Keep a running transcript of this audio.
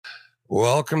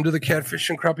Welcome to the Catfish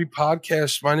and Crappie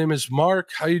Podcast. My name is Mark.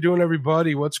 How you doing,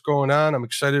 everybody? What's going on? I'm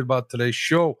excited about today's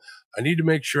show. I need to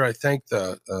make sure I thank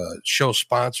the show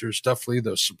sponsors, definitely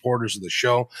the supporters of the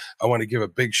show. I want to give a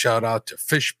big shout out to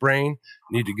Fish Brain.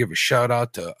 Need to give a shout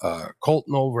out to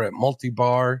Colton over at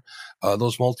Multi-Bar.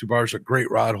 Those multi-bars are great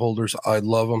rod holders. I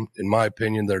love them. In my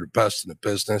opinion, they're the best in the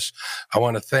business. I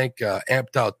want to thank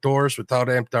Amped Outdoors. Without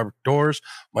Amped Outdoors,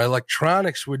 my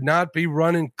electronics would not be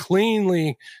running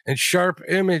cleanly and sharp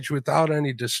image without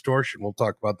any distortion. We'll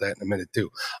talk about that in a minute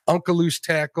too. Uncle Lou's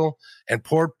Tackle and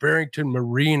Port Barrington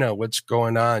Marina. What's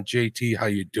going on? JT, how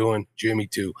you doing? Jimmy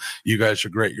too. You guys are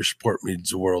great. Your support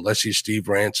means the world. I see Steve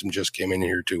Ransom just came in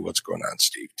here too. What's going on,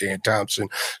 Steve? Dan Thompson,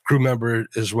 crew member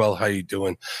as well. How you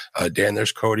doing? Dan,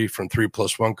 there's Cody from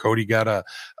 3+1. Cody got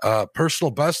a personal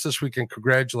best this week, and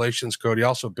congratulations, Cody.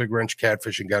 Also, Big Wrench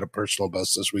Catfishing got a personal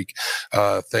best this week.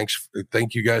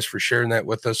 Thank you guys for sharing that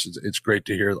with us. It's great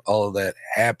to hear all of that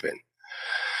happen.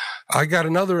 I got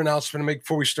another announcement to make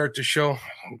before we start the show.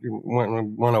 I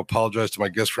want to apologize to my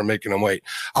guests for making them wait.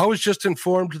 I was just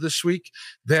informed this week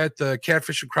that the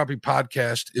Catfish and Crappie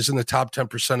podcast is in the top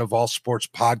 10% of all sports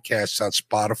podcasts on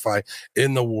Spotify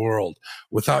in the world.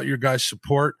 Without your guys'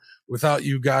 support, without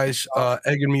you guys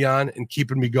egging me on and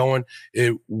keeping me going,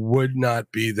 it would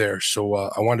not be there. So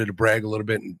I wanted to brag a little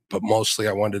bit, but mostly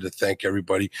I wanted to thank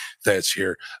everybody that's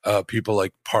here. People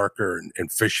like Parker and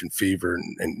Fish and Fever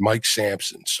and Mike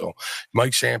Sampson. So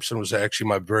Mike Sampson was actually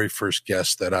my very first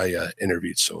guest that I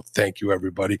interviewed. So thank you,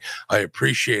 everybody. I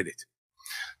appreciate it.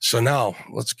 So now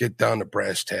let's get down to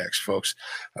brass tacks, folks.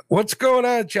 What's going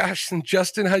on, Josh and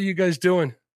Justin? How you guys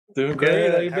doing? Doing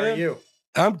great. How are you?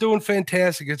 I'm doing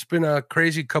fantastic. It's been a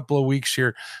crazy couple of weeks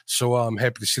here, so I'm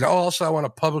happy to see that. Also, I want to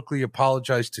publicly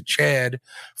apologize to Chad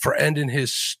for ending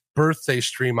his birthday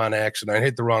stream on accident. I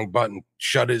hit the wrong button,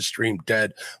 shut his stream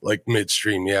dead like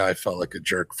midstream. Yeah, I felt like a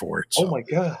jerk for it. So. Oh, my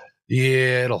God.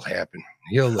 Yeah, it'll happen.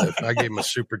 He'll live. I gave him a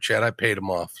super chat. I paid him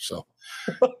off. So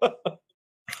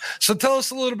tell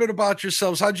us a little bit about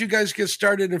yourselves. How'd you guys get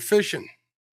started in fishing?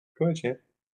 Go ahead, Chad.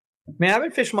 Man, I've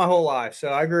been fishing my whole life.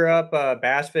 So I grew up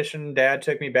bass fishing. Dad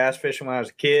took me bass fishing when I was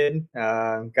a kid.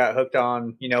 Got hooked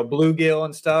on, bluegill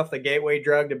and stuff, the gateway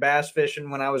drug to bass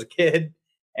fishing when I was a kid.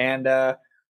 And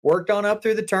worked on up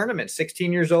through the tournament.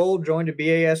 16 years old, joined a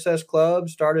BASS club,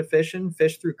 started fishing,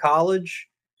 fished through college.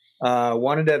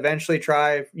 Wanted to eventually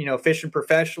try, fishing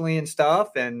professionally and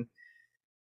stuff. And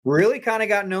really kind of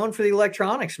got known for the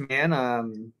electronics,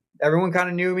 man. Everyone kind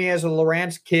of knew me as a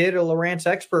Lowrance kid, a Lowrance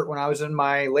expert when I was in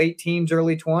my late teens,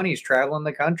 early 20s, traveling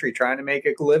the country, trying to make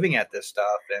a living at this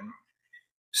stuff. And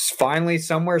finally,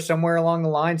 somewhere along the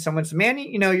line, someone said, man,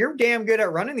 you're damn good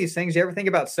at running these things. You ever think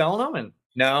about selling them? And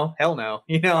no, hell no.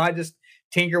 I just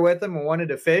tinker with them and wanted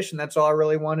to fish, and that's all I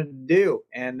really wanted to do.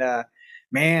 And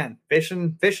man,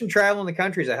 fishing, traveling the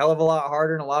country is a hell of a lot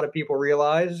harder than a lot of people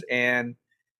realize. And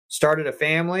started a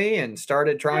family and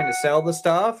started trying to sell the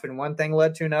stuff, and one thing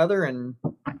led to another, and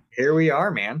here we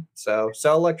are, man. So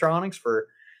sell electronics for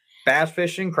bass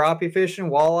fishing, crappie fishing,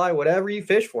 walleye, whatever you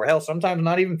fish for. Hell, sometimes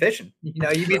not even fishing.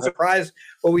 You'd be surprised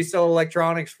what we sell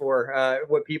electronics for,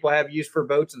 what people have used for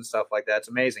boats and stuff like that. It's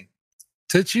amazing.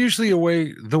 That's usually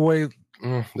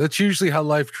that's usually how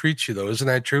life treats you, though. Isn't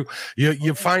that true?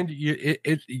 You find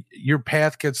your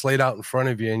path gets laid out in front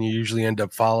of you, and you usually end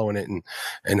up following it,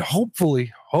 and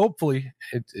hopefully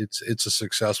it's a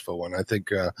successful one. I think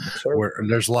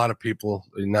there's a lot of people,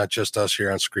 not just us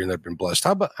here on screen, that have been blessed.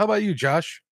 How about you,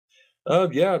 Josh?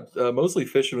 Mostly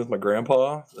fishing with my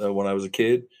grandpa when I was a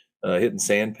kid, hitting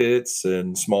sand pits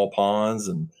and small ponds,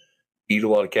 and eat a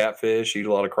lot of catfish, eat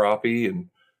a lot of crappie, and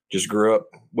just grew up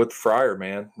with the fryer,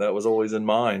 man. That was always in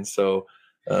mind. So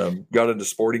got into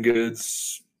sporting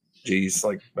goods, 10,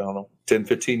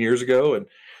 15 years ago, and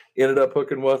ended up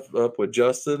hooking up with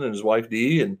Justin and his wife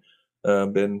Dee, and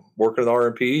been working with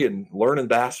RMP and learning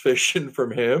bass fishing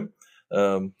from him.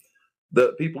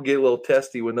 The people get a little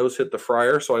testy when those hit the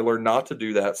fryer, so I learned not to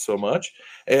do that so much.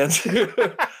 And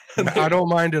I don't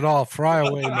mind at all. Fry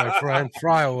away, my friend.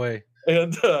 Fry away.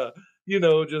 And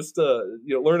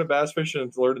learning bass fishing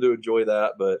and learning to enjoy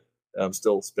that, but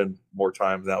still spend more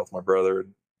time now with my brother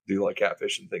and do like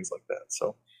catfish and things like that.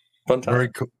 So fun time. Very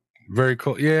cool. Very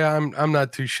cool. Yeah, I'm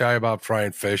not too shy about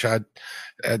frying fish.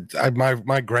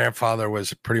 My grandfather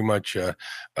was pretty much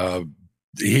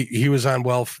he was on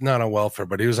not on welfare,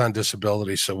 but he was on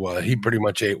disability, so he pretty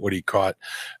much ate what he caught.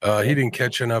 He didn't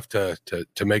catch enough to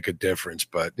make a difference,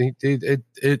 but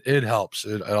it helps.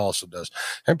 It also does.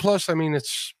 And plus, I mean,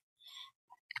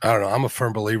 I don't know. I'm a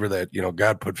firm believer that,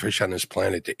 God put fish on this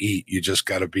planet to eat. You just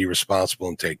got to be responsible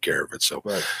and take care of it. So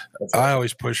Right. I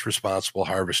always push responsible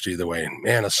harvest either way. And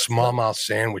man, a smallmouth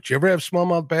sandwich. You ever have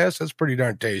smallmouth bass? That's pretty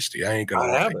darn tasty. I ain't going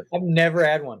to lie. haven't. I've never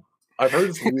had one. I've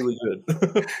heard it's really good.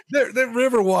 The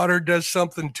river water does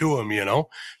something to them,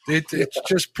 It's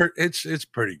just it's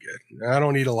pretty good. I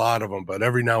don't eat a lot of them, but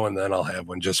every now and then I'll have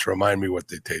one just to remind me what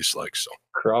they taste like. So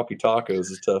Crappie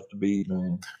tacos is tough to beat,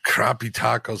 man. crappie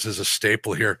tacos is a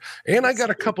staple here, and I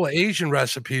got a couple of Asian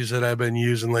recipes that I've been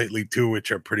using lately too, which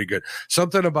are pretty good.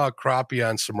 Something about crappie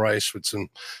on some rice with some,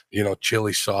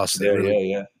 chili sauce.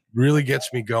 That really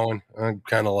gets me going. I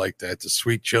kind of like that. The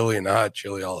sweet chili and the hot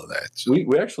chili, all of that. So.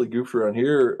 We actually goofed around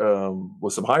here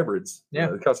with some hybrids.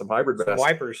 Yeah. We caught some hybrid bass.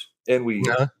 Wipers. And we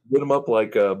put them up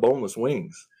like boneless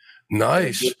wings.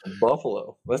 Nice.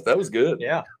 Buffalo. That was good.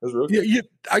 Yeah. That was real good.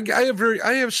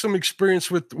 I have some experience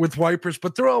with wipers,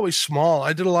 but they're always small.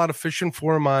 I did a lot of fishing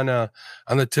for them on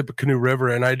the Tippecanoe River,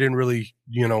 and I didn't really,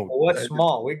 Well, what's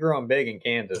small? We grow them big in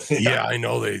Kansas. Yeah, I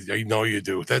know I know you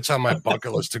do. That's on my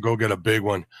bucket list to go get a big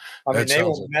one. I mean, they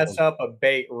will mess up a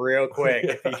bait real quick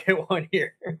if you get one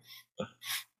here.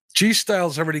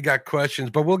 G-Style's already got questions,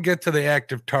 but we'll get to the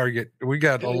active target. We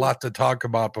got a lot to talk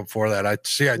about before that. I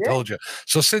told you.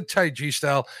 So sit tight,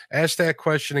 G-Style. Ask that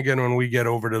question again when we get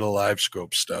over to the live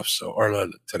scope stuff. Or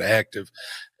to the active.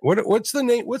 What's the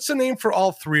name? What's the name for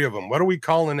all three of them? What are we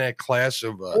calling that class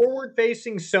of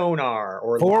forward-facing sonar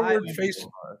or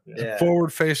forward-facing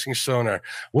sonar?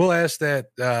 We'll ask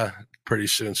that pretty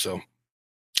soon. So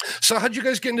how'd you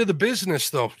guys get into the business,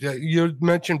 though? You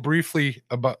mentioned briefly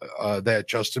about that,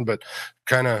 Justin, but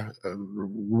kind of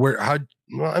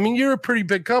you're a pretty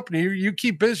big company. You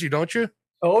keep busy, don't you?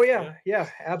 Oh, yeah,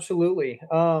 absolutely.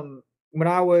 When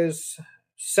I was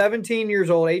 17 years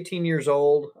old, 18 years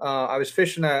old, I was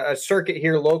fishing a circuit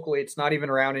here locally. It's not even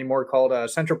around anymore,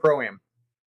 called Central Pro-Am.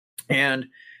 And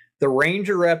the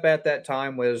ranger rep at that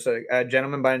time was a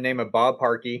gentleman by the name of Bob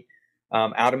Parkey.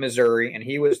 Out of Missouri, and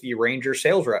he was the Ranger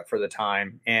sales rep for the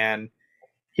time. And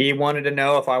he wanted to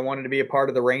know if I wanted to be a part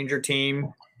of the Ranger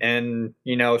team and,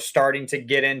 starting to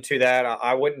get into that.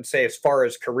 I wouldn't say as far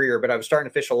as career, but I was starting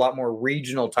to fish a lot more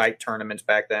regional type tournaments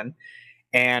back then.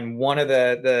 And one of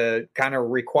the kind of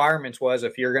requirements was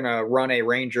if you're going to run a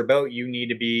Ranger boat, you need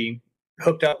to be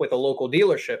hooked up with a local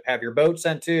dealership, have your boat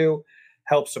sent to,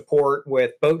 help support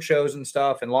with boat shows and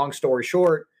stuff. And long story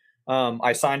short,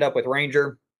 I signed up with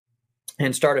Ranger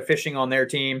and started fishing on their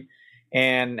team,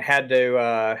 and had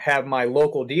to have my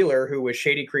local dealer, who was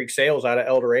Shady Creek Sales out of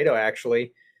El Dorado,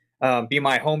 actually, be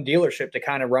my home dealership to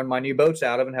kind of run my new boats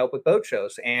out of and help with boat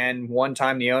shows. And one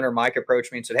time the owner, Mike,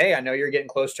 approached me and said, "Hey, I know you're getting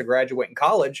close to graduating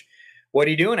college. What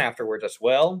are you doing afterwards?" I said,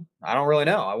 "Well, I don't really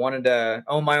know. I wanted to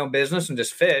own my own business and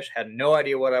just fish. Had no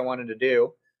idea what I wanted to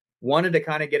do. Wanted to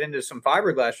kind of get into some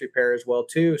fiberglass repair as well,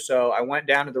 too. So I went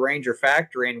down to the Ranger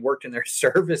factory and worked in their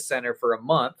service center for a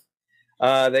month.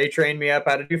 They trained me up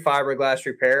how to do fiberglass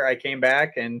repair. I came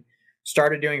back and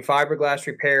started doing fiberglass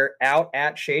repair out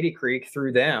at Shady Creek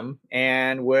through them,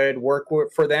 and would work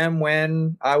for them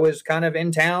when I was kind of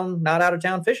in town, not out of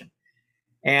town fishing.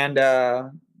 And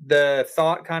the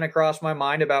thought kind of crossed my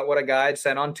mind about what a guy had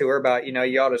sent on tour about,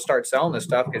 you ought to start selling this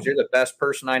stuff because you're the best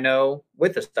person I know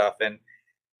with the stuff. And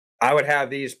I would have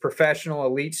these professional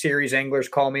elite series anglers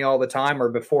call me all the time, or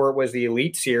before it was the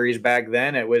elite series back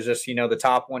then, it was just, the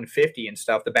top 150 and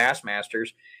stuff, the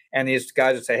Bassmasters. And these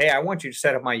guys would say, "Hey, I want you to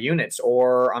set up my units,"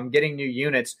 or "I'm getting new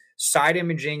units." Side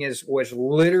imaging was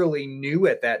literally new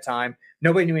at that time.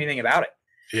 Nobody knew anything about it.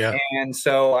 Yeah. And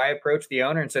so I approached the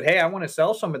owner and said, "Hey, I want to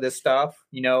sell some of this stuff.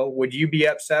 Would you be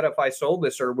upset if I sold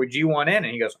this, or would you want in?"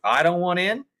 And he goes, "I don't want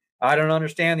in. I don't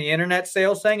understand the internet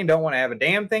sales thing and don't want to have a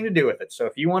damn thing to do with it. So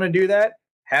if you want to do that,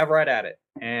 have right at it."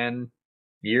 And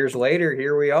years later,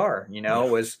 here we are.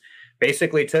 Was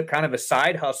basically took kind of a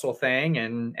side hustle thing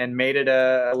and made it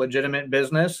a legitimate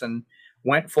business, and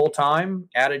went full time.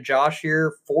 Added Josh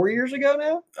here 4 years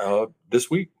ago now. This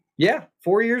week. Yeah,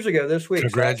 4 years ago this week.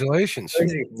 Congratulations. So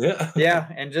Yeah,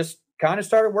 and just kind of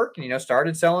started working.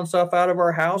 Started selling stuff out of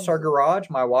our house, our garage.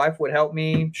 My wife would help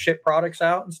me ship products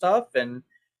out and stuff, and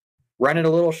rented a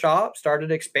little shop,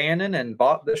 started expanding, and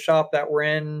bought the shop that we're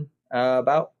in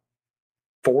about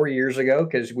 4 years ago,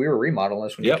 because we were remodeling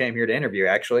this when you came here to interview,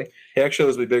 actually. He actually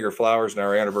owes me bigger flowers, and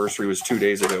our anniversary was 2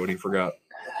 days ago, and he forgot.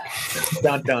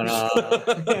 Dun, dun,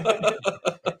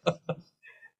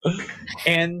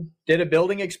 And did a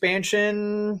building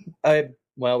expansion.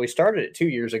 We started it 2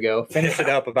 years ago, finished it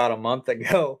up about a month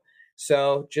ago.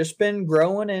 So just been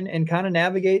growing and kind of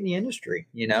navigating the industry,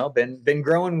 been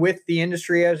growing with the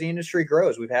industry as the industry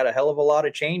grows. We've had a hell of a lot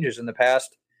of changes in the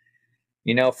past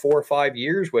 4 or 5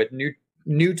 years with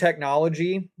new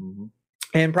technology. Mm-hmm.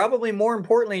 And probably more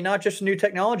importantly, not just new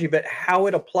technology, but how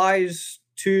it applies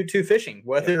to fishing.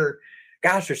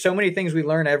 Gosh, there's so many things we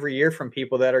learn every year from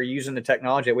people that are using the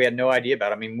technology that we had no idea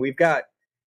about. I mean, we've got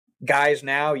guys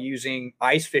now using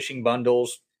ice fishing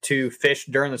bundles to fish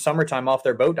during the summertime off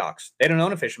their boat docks. They don't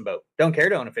own a fishing boat, don't care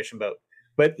to own a fishing boat,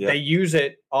 but they use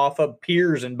it off of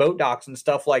piers and boat docks and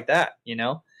stuff like that,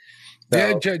 So,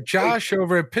 yeah, Josh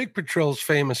over at Pig Patrol is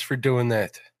famous for doing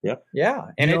that. Yeah.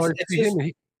 And it's just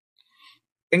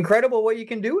incredible what you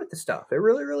can do with the stuff. It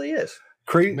really, really is.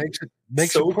 Makes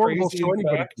it portable so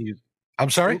anybody can use it. I'm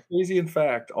sorry? So crazy, in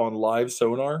fact, on live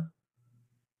sonar,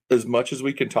 as much as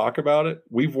we can talk about it,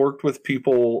 we've worked with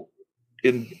people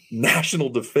in national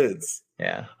defense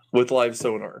with live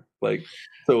sonar.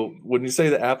 So when you say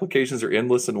the applications are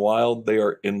endless and wild, they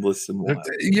are endless and wild.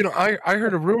 I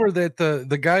heard a rumor that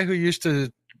the guy who used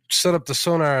to set up the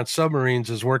sonar on submarines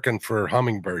is working for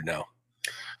Humminbird now.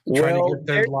 Well,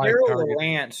 Daryl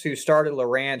Lawrence, who started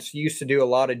Lawrence, used to do a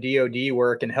lot of DoD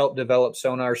work and helped develop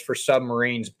sonars for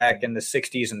submarines back in the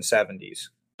 60s and 70s.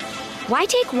 Why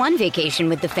take one vacation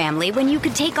with the family when you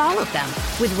could take all of them?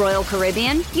 With Royal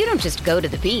Caribbean, you don't just go to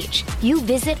the beach. You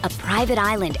visit a private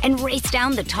island and race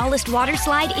down the tallest water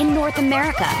slide in North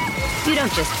America. You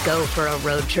don't just go for a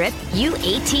road trip. You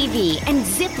ATV and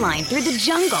zip line through the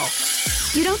jungle.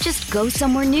 You don't just go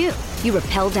somewhere new. You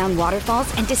rappel down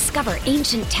waterfalls and discover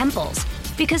ancient temples.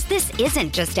 Because this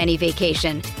isn't just any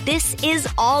vacation. This is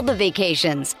all the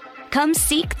vacations. Come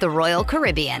seek the Royal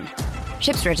Caribbean.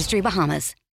 Ships Registry,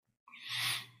 Bahamas.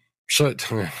 So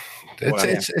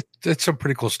it's some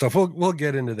pretty cool stuff. We'll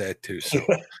get into that too. So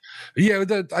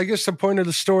I guess the point of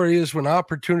the story is when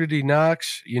opportunity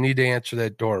knocks, you need to answer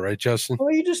that door, right, Justin?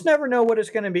 Well, you just never know what it's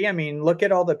going to be. I mean, look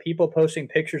at all the people posting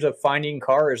pictures of finding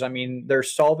cars. I mean, they're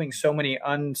solving so many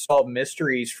unsolved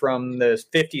mysteries from the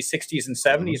 50s, 60s, and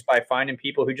 70s by finding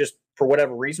people who just, for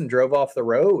whatever reason, drove off the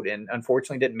road and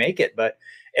unfortunately didn't make it. But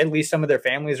at least some of their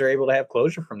families are able to have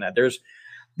closure from that.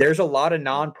 There's a lot of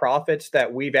nonprofits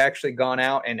that we've actually gone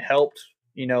out and helped,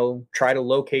 try to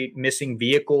locate missing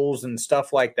vehicles and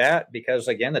stuff like that, because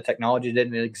again, the technology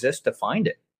didn't exist to find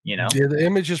it, Yeah, the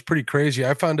image is pretty crazy.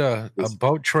 I found a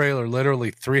boat trailer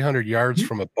literally 300 yards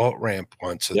from a boat ramp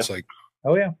once. It's like,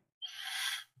 oh yeah,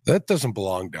 that doesn't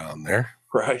belong down there.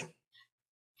 Right.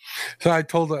 So I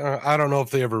told I don't know if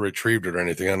they ever retrieved it or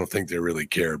anything. I don't think they really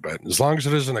care, but as long as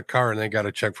it isn't a car and they got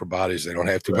to check for bodies, they don't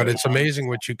have to. But it's amazing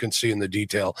what you can see in the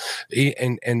detail.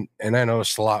 And I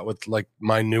noticed a lot with like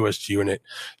my newest unit.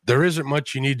 There isn't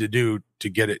much you need to do to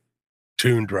get it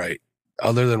tuned right,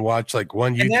 other than watch like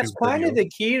one YouTube. And that's kind of the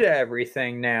key to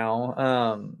everything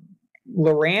now.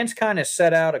 Lowrance kind of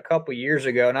set out a couple years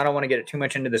ago, and I don't want to get too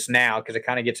much into this now because it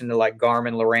kind of gets into like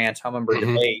Garmin, Lowrance, Humminbird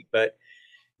debate, but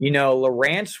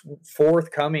Lowrance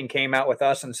forthcoming came out with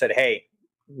us and said, hey,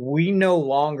 we no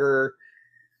longer,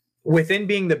 within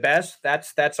being the best,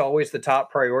 that's always the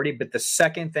top priority. But the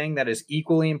second thing that is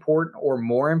equally important or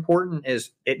more important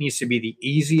is it needs to be the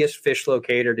easiest fish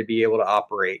locator to be able to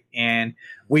operate. And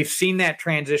we've seen that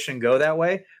transition go that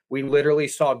way. We literally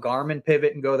saw Garmin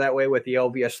pivot and go that way with the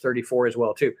LVS 34 as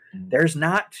well, too. There's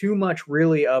not too much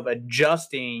really of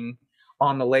adjusting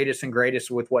on the latest and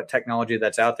greatest with what technology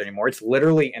that's out there anymore. It's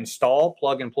literally install,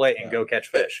 plug and play, and go catch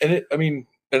fish. And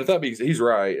if that means he's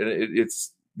right, and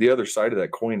it's the other side of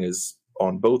that coin is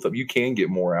on both of them. You can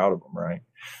get more out of them, right?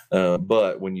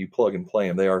 But when you plug and play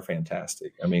them, they are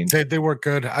fantastic. I mean, they work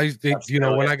good.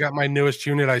 When I got my newest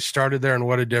unit, I started there, and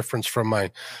what a difference from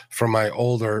my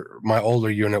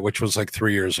older unit, which was like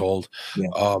 3 years old.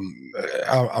 Yeah.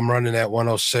 I'm running at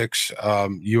 106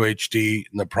 UHD,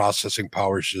 and the processing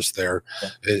power is just there. Yeah.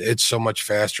 It's so much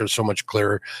faster, so much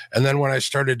clearer. And then when I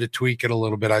started to tweak it a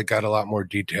little bit, I got a lot more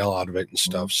detail out of it and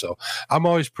stuff. So I'm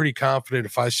always pretty confident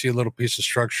if I see a little piece of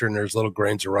structure and there's little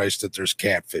grains of rice that there's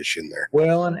catfish in there.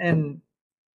 Well, and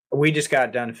we just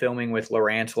got done filming with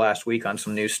Lowrance last week on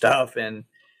some new stuff, and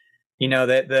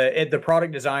the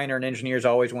product designer and engineers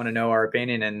always want to know our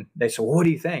opinion, and they said, well, what do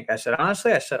you think? I said,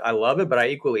 honestly, I love it, but I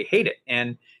equally hate it.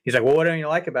 And he's like, well, what don't you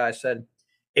like about it? I said,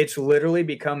 it's literally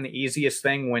become the easiest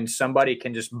thing when somebody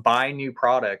can just buy new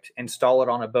product, install it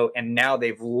on a boat, and now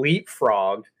they've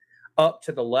leapfrogged up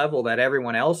to the level that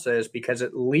everyone else is, because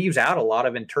it leaves out a lot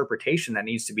of interpretation that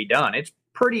needs to be done. It's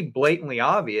pretty blatantly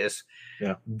obvious.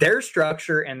 Yeah. There's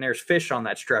structure and there's fish on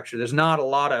that structure. There's not a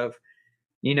lot of,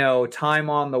 time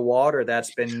on the water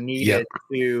that's been needed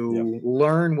to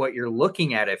learn what you're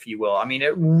looking at, if you will. I mean,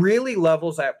 it really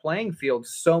levels that playing field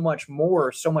so much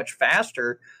more, so much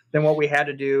faster than what we had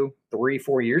to do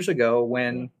 3-4 years ago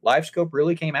when LiveScope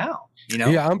really came out.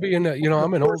 Yeah, I'm being,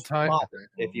 I'm an old timer,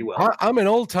 if you will. I'm an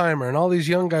old timer, and all these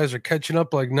young guys are catching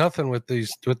up like nothing with this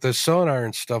sonar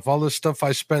and stuff. All this stuff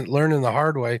I spent learning the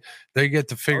hard way, they get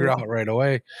to figure out right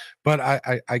away. But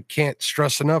I can't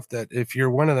stress enough that if you're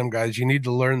one of them guys, you need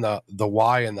to learn the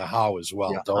why and the how as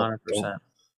well. Yeah, 100%.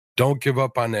 Don't give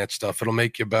up on that stuff. It'll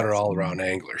make you better all around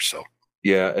angler. So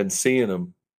yeah, and seeing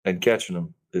them and catching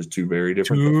them is two very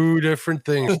different different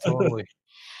things. Totally.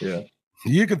 Yeah.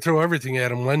 You can throw everything at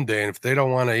them one day, and if they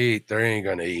don't want to eat, they ain't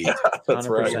going to eat. That's 100%.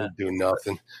 Right. They do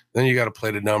nothing. Then you got to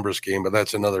play the numbers game, but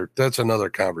that's another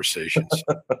conversation.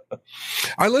 All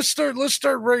right, let's start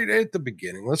right at the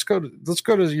beginning. Let's go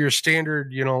to your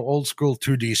standard, old school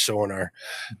 2D sonar.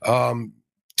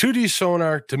 2D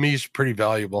sonar to me is pretty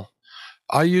valuable.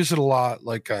 I use it a lot,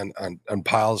 like on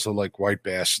piles of like white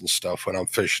bass and stuff when I'm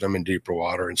fishing them in deeper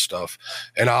water and stuff.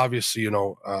 And obviously,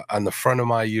 on the front of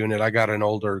my unit, I got an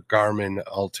older Garmin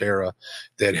Altera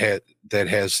that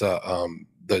has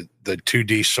the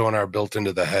 2D sonar built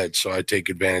into the head, so I take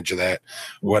advantage of that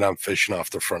when I'm fishing off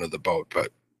the front of the boat.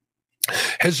 But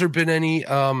has there been any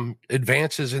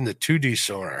advances in the 2D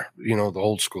sonar, the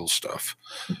old school stuff?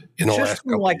 Just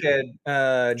from like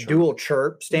a dual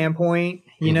chirp standpoint,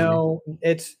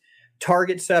 it's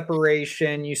target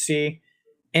separation, you see.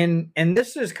 And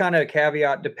this is kind of a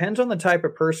caveat, depends on the type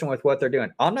of person with what they're doing.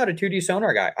 I'm not a 2D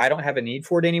sonar guy. I don't have a need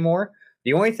for it anymore.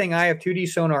 The only thing I have 2D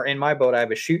sonar in my boat, I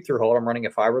have a shoot through hold. I'm running a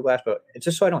fiberglass boat. It's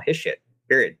just so I don't hit shit,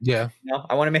 period. Yeah.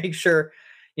 I want to make sure,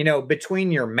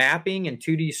 between your mapping and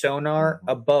 2D sonar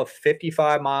above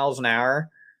 55 miles an hour,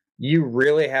 you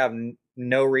really have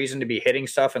no reason to be hitting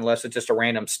stuff unless it's just a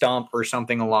random stump or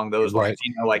something along those lines.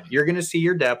 Like you're going to see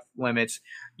your depth limits,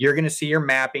 you're going to see your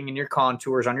mapping and your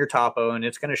contours on your topo, and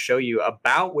it's going to show you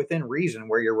about within reason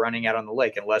where you're running out on the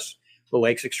lake, unless the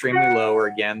lake's extremely low or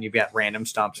again, you've got random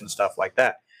stumps and stuff like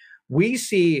that. We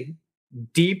see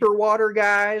deeper water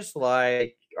guys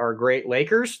like our Great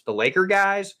Lakers, the Laker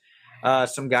guys,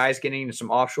 some guys getting into some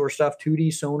offshore stuff.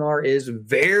 2D sonar is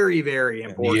very, very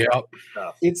important.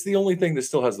 Yep. It's the only thing that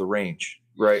still has the range,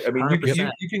 right? I mean,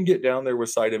 you can get down there with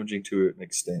side imaging to an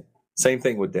extent. Same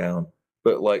thing with down.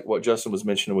 But like what Justin was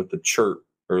mentioning with the chirp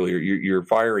earlier, you're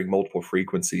firing multiple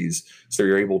frequencies, so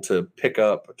you're able to pick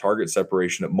up a target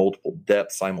separation at multiple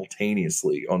depths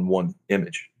simultaneously on one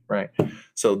image, right?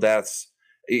 So that's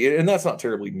not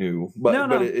terribly new, but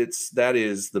that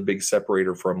is the big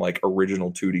separator from like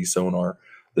original 2D sonar.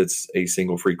 That's a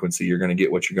single frequency. You're going to get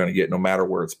what you're going to get, no matter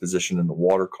where it's positioned in the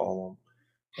water column,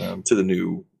 to the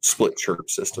new split chirp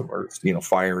system, or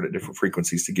firing at different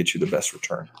frequencies to get you the best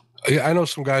return. I know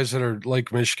some guys that are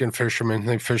like Michigan fishermen.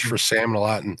 They fish for salmon a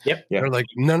lot, and they're like,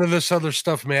 none of this other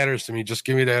stuff matters to me. Just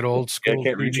give me that old school.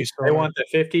 They want the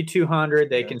 5200.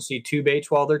 They can see two baits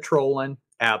while they're trolling.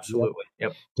 Absolutely.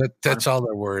 Yep. That's all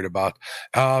they're worried about.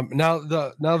 Now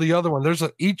the other one, there's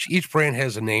each brand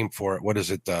has a name for it. What is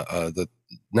it? The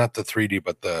not the 3D,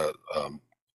 but the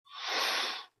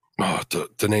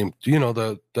name.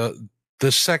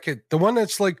 The second, the one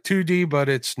that's like 2D, but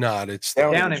it's not. It's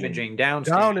down imaging. Down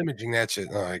imaging. That's it.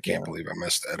 Oh, I can't believe I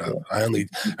messed that up. I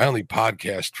only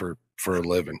podcast for a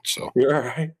living. So you're all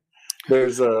right.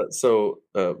 There's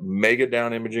mega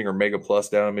down imaging or mega plus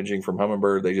down imaging from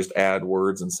Humminbird. They just add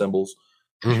words and symbols.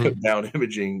 Down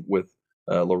imaging with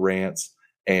Lowrance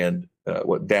and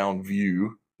down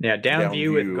view. Yeah, down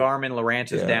view with Garmin.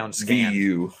 Lowrance is down scan.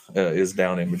 VU is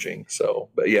down imaging. So,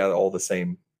 but all the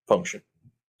same function.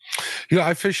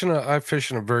 I fish in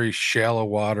a very shallow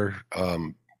water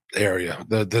area.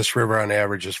 This river on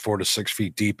average is 4 to 6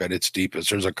 feet deep at its deepest.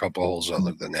 There's a couple holes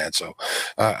other than that. So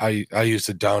I use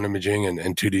the down imaging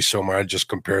and 2D sonar. I just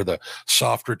compare the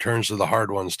soft returns to the hard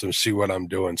ones to see what I'm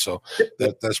doing. So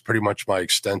that's pretty much my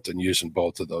extent in using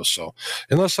both of those. So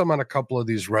unless I'm on a couple of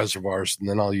these reservoirs, and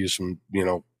then I'll use them,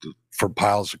 for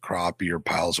piles of crappie or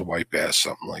piles of white bass,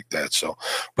 something like that. So,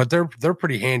 but they're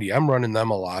pretty handy. I'm running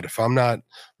them a lot. If I'm not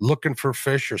looking for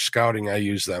fish or scouting, I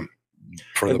use them.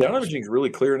 Down imaging is really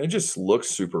clear, and it just looks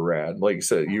super rad. Like you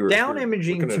said, you're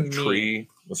imaging looking at a tree,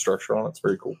 the structure on it's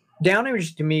very cool. Down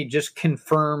imaging to me just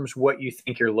confirms what you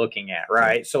think you're looking at,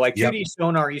 right? So like 2D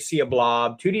sonar, you see a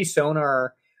blob. 2D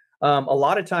sonar, a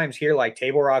lot of times here, like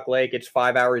Table Rock Lake, it's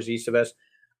 5 hours east of us.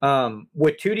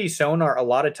 With 2D sonar, a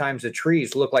lot of times the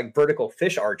trees look like vertical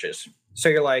fish arches. So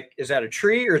you're like, is that a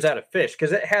tree or is that a fish?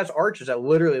 Because it has arches that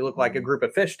literally look like a group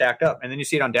of fish stacked up. And then you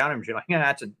see it on down image, you're like,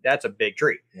 yeah, that's a big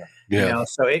tree. Yeah.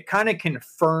 So it kind of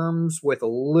confirms with a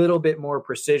little bit more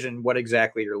precision what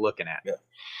exactly you're looking at. Yeah.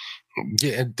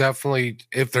 Yeah, and definitely.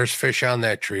 If there's fish on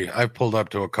that tree, I've pulled up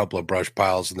to a couple of brush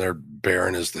piles, and they're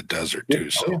barren as the desert too.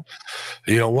 So,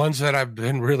 ones that I've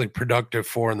been really productive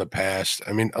for in the past.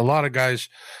 I mean, a lot of guys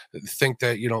think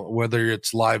that whether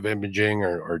it's live imaging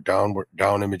or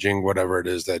down imaging, whatever it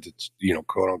is, that it's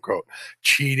quote unquote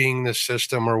cheating the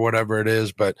system or whatever it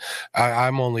is. But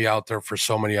I'm only out there for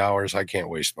so many hours. I can't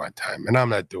waste my time, and I'm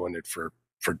not doing it for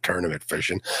tournament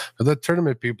fishing. But the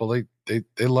tournament people, they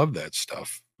love that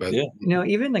stuff. But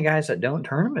even the guys that don't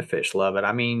tournament fish love it.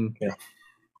 I mean,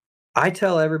 I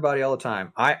tell everybody all the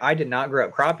time, I did not grow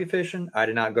up crappie fishing. I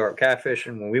did not grow up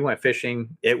catfishing. When we went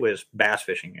fishing, it was bass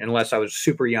fishing. Unless I was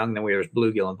super young, then there was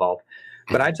bluegill involved.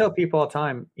 But I tell people all the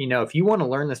time, if you want to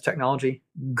learn this technology,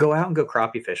 go out and go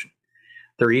crappie fishing.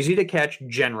 They're easy to catch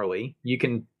generally. You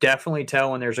can definitely tell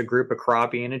when there's a group of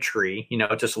crappie in a tree,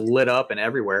 it's just lit up and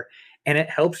everywhere. And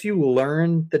it helps you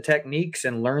learn the techniques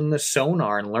and learn the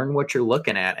sonar and learn what you're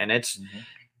looking at. And it's,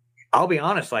 I'll be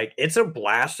honest, like it's a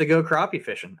blast to go crappie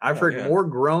fishing. I've heard more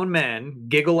grown men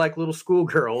giggle like little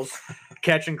schoolgirls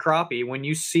catching crappie when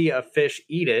you see a fish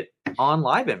eat it on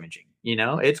live imaging.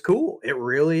 It's cool. It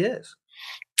really is.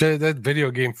 That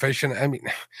video game fishing, I mean,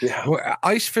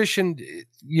 ice fishing,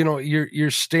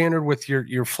 you're standard with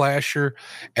your flasher,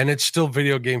 and it's still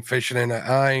video game fishing. And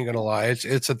I ain't gonna lie,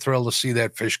 it's a thrill to see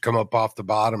that fish come up off the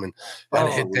bottom and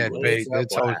hit that bait.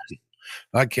 That's always,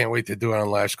 I can't wait to do it on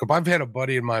live scope. I've had a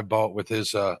buddy in my boat with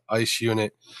his ice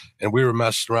unit, and we were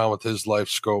messing around with his live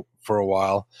scope for a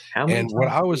while. And what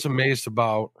I was amazed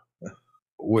about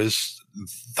was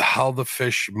how the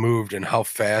fish moved and how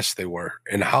fast they were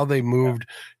and how they moved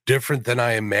different than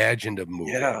I imagined them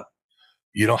moving.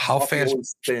 Yeah. How fast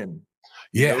spin.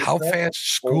 Yeah, how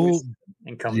fast school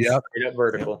and comes straight up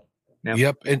vertical.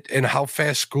 Yep. And how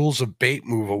fast schools of bait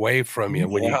move away from you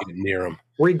when you get near them.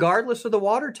 Regardless of the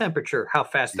water temperature, how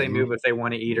fast they move if they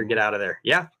want to eat or get out of there.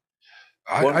 Yeah.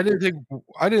 I didn't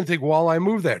think walleye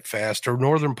move that fast, or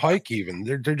northern pike even.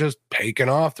 They're just taking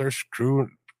off. They're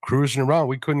cruising around.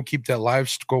 We couldn't keep that live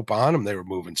scope on them. They were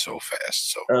moving so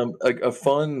fast. So a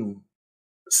fun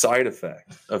side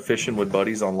effect of fishing with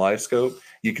buddies on live scope,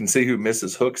 you can see who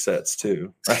misses hook sets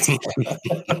too.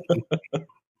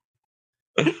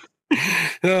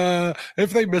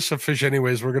 If they miss a fish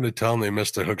anyways, we're going to tell them they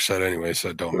missed a hook set anyway, so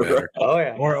it don't matter. Oh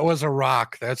yeah. Or it was a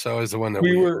rock. That's always the one that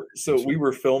we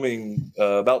were filming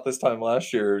about this time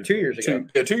last year. 2 years ago.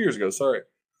 2 years ago, sorry.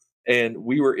 And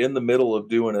we were in the middle of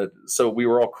doing it. So we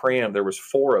were all crammed. There was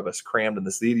 4 of us crammed in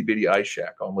this itty bitty ice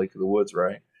shack on Lake of the Woods,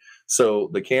 right?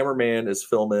 So the cameraman is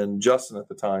filming Justin at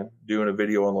the time, doing a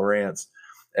video on Lowrance.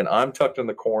 And I'm tucked in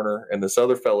the corner, and this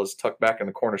other fella's tucked back in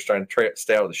the corner trying to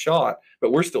stay out of the shot,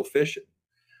 but we're still fishing.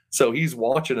 So he's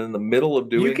watching in the middle of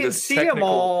doing this. You can see them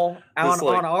all out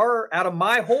of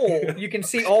my hole. You can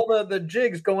see all the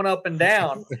jigs going up and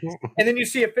down. And then you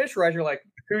see a fish rise. You're like,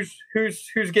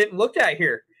 who's getting looked at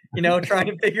here? Trying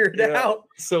to figure it out.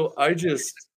 So I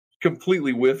just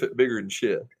completely whiff it bigger than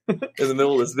shit in the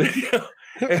middle of this video.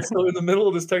 And so in the middle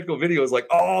of this technical video, it's like,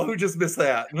 oh, who just missed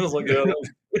that? And I was like,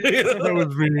 that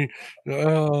was me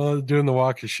doing the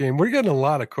walk of shame. We're getting a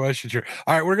lot of questions here.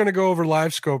 All right, we're going to go over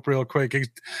live scope real quick.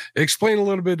 Explain a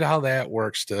little bit how that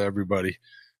works to everybody,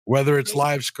 whether it's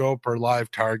live scope or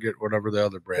live target, whatever the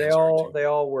other brands are. They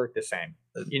all work the same.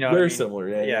 Very similar.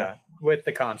 Yeah, with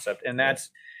the concept. And that's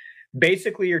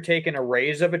basically you're taking a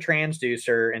raise of a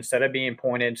transducer instead of being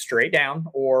pointed straight down,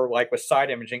 or like with side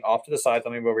imaging off to the sides.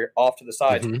 Let me move over here, off to the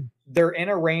sides. They're in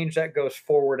a range that goes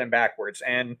forward and backwards.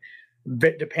 And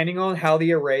depending on how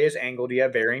the array is angled, you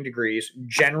have varying degrees.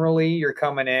 Generally, you're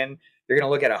coming in, you're going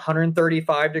to look at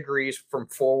 135 degrees from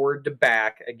forward to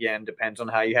back. Again, depends on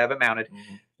how you have it mounted.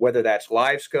 Whether that's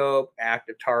live scope,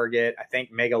 active target. I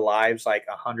think Mega Live's like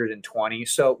 120.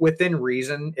 So within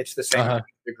reason, it's the same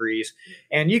degrees.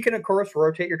 And you can, of course,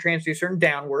 rotate your transducer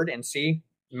downward and see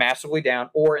massively down,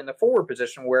 or in the forward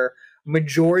position where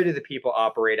majority of the people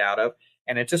operate out of.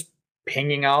 And it's just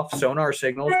pinging off sonar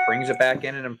signals, brings it back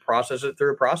in and processes it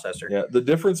through a processor. Yeah, the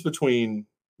difference between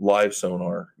live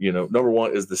sonar, number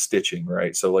one is the stitching,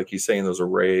 right? So like he's saying, those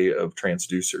array of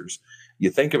transducers. You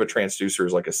think of a transducer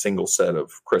as like a single set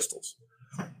of crystals.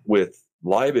 With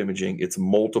live imaging, it's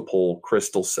multiple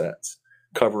crystal sets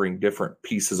covering different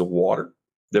pieces of water,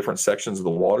 different sections of the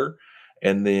water.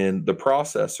 And then the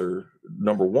processor,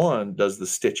 number one, does the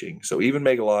stitching. So even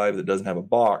Mega Live that doesn't have a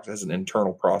box has an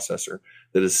internal processor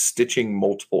that is stitching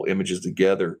multiple images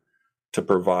together to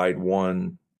provide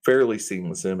one fairly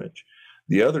seamless image.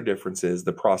 The other difference is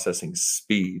the processing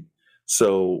speed.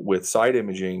 So with side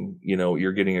imaging,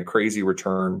 you're getting a crazy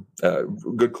return,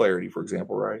 good clarity, for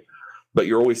example, right? but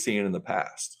you're always seeing in the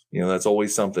past. That's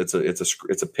always something.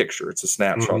 It's a picture. It's a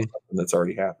snapshot of something that's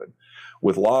already happened.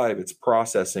 With live, it's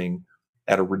processing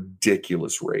at a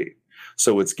ridiculous rate.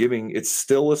 So it's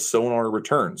still a sonar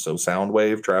return. So sound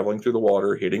wave traveling through the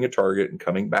water, hitting a target and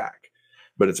coming back.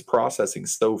 But it's processing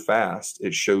so fast,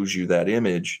 it shows you that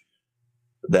image,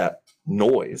 that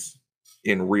noise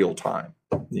in real time.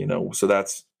 So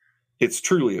it's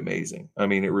truly amazing. I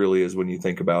mean, it really is when you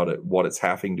think about it, what it's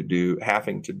having to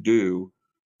do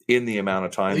in the amount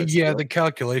of time. The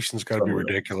calculation's got to be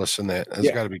ridiculous in that.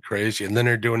 It's got to be crazy. And then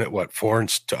they're doing it, up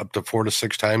to 4 to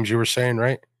 6 times, you were saying,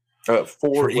 right?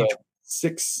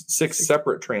 Six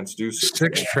separate transducers.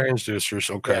 6 transducers.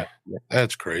 Okay. Yeah.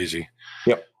 That's crazy.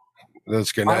 Yep.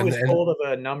 That's good. I was told of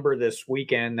a number this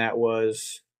weekend that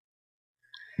was,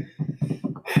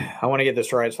 I want to get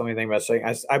this right, so let me think about it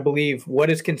a second. I believe what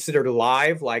is considered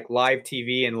live, like live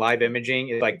TV and live imaging,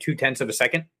 is like 0.2 of a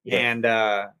second. Yeah. And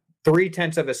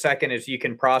 0.3 of a second is you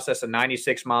can process a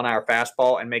 96-mile-an-hour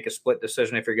fastball and make a split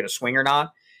decision if you're going to swing or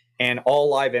not. And all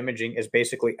live imaging is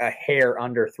basically a hair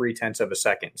under 0.3 of a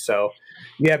second. So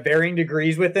you have varying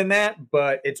degrees within that,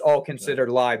 but it's all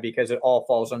considered live because it all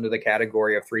falls under the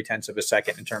category of 0.3 of a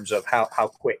second in terms of how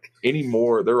quick.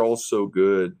 Anymore, they're all so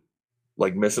good,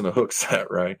 like missing a hook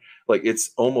set, right? Like it's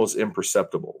almost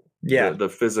imperceptible. Yeah. The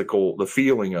physical, the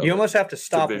feeling of it. You almost have to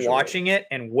stop watching it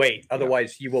and wait.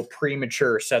 Otherwise, you will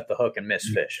premature set the hook and miss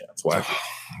fish. That's why.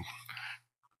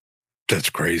 That's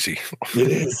crazy.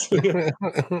 It is.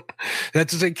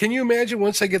 That's to say, can you imagine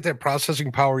once they get that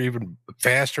processing power even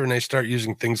faster and they start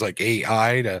using things like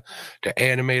AI to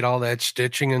animate all that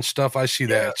stitching and stuff? I see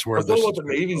that's where this is what the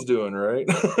Navy's doing, right?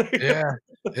 Yeah,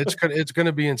 it's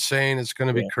gonna be insane. It's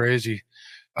gonna be crazy.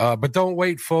 But don't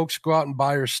wait, folks. Go out and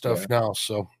buy your stuff now.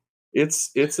 So it's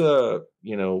a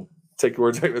take your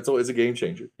words. It's always a game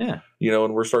changer. Yeah.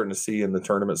 And we're starting to see in the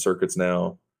tournament circuits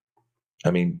now. I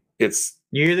mean,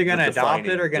 you're either going to adopt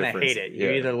it or going to hate it.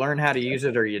 You either learn how to use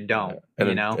it or you don't. And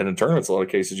in tournaments, a lot of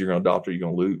cases, you're going to adopt or you're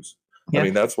going to lose. Yeah. I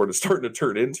mean, that's what it's starting to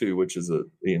turn into, which is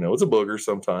it's a booger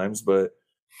sometimes, but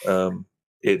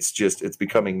it's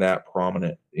becoming that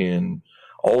prominent in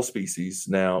all species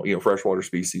now. Freshwater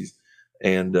species,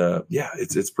 and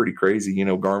it's pretty crazy.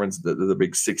 Garmin's the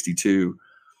big 62,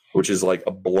 which is like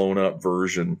a blown up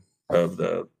version of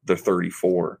the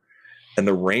 34. And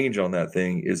the range on that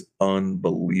thing is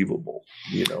unbelievable.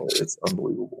 It's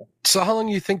unbelievable. So how long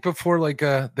do you think before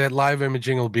that live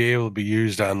imaging will be able to be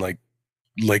used on like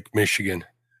Lake Michigan?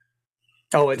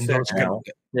 Oh, it's there now.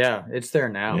 Yeah, it's there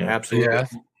now. Yeah. Absolutely. Yeah.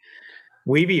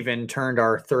 We've even turned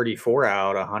our 34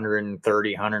 out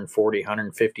 130, 140,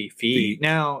 150 feet.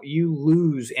 Now, you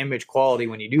lose image quality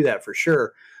when you do that for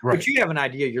sure. Right. But you have an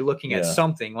idea you're looking at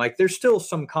something. Like there's still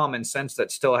some common sense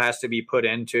that still has to be put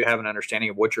in to have an understanding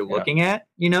of what you're looking at,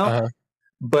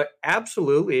 But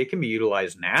absolutely, it can be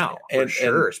utilized now for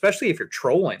sure, especially if you're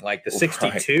trolling, like the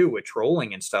 62 with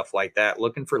trolling and stuff like that,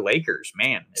 looking for Lakers,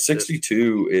 man.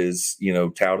 62 is,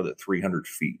 touted at 300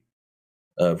 feet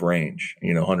of range,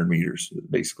 100 meters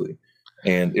basically,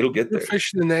 and it'll get there. You're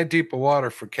fishing in that deep of water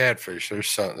for catfish. There's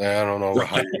something I don't know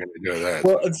how you're going to do that.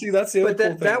 Well, and see, that's the other cool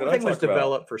thing. That thing was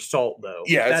developed for salt, though.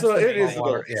 Yeah, it is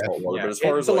developed for salt water. But as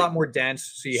far as a lot more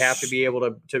dense, so you have to be able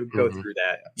to go through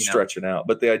that, stretching out.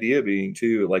 But the idea being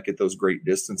too, like at those great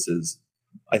distances,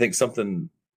 I think something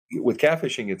with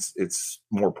catfishing, it's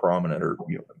more prominent, or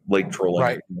lake trolling,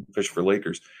 right. Fish for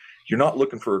Lakers. You're not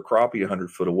looking for a crappie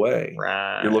 100 foot away.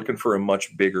 Right. You're looking for a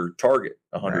much bigger target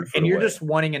 100 foot away. And you're just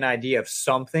wanting an idea of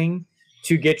something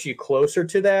to get you closer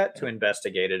to that, to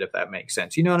investigate it, if that makes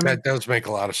sense. You know what I mean? That does make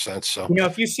a lot of sense. So,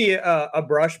 if you see a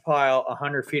brush pile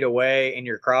 100 feet away and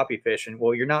you're crappie fishing,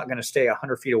 well, you're not going to stay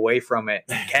 100 feet away from it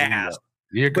and cast.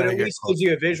 But at least gives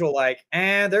you a visual like,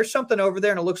 there's something over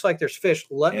there and it looks like there's fish.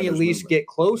 Let me at least get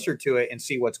closer to it and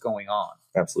see what's going on.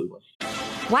 Absolutely.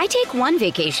 Why take one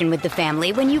vacation with the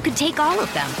family when you could take all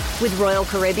of them? With Royal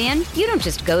Caribbean, you don't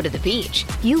just go to the beach.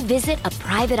 You visit a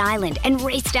private island and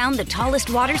race down the tallest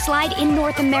water slide in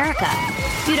North America.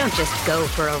 You don't just go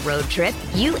for a road trip.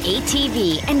 You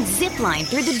ATV and zip line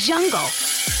through the jungle.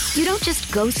 You don't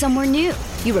just go somewhere new.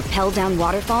 You rappel down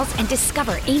waterfalls and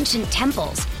discover ancient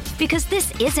temples. Because this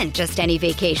isn't just any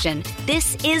vacation.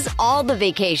 This is all the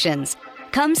vacations.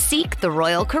 Come seek the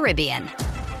Royal Caribbean.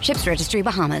 Ships Registry,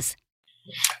 Bahamas.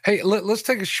 Hey, let's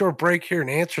take a short break here and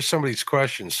answer some of these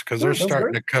questions because they're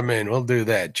starting to come in. We'll do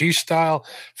that. G-Style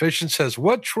Fishing says,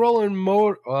 what trolling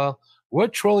motor,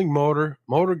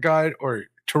 motor guide, or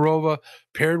Terova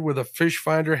paired with a fish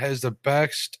finder has the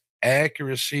best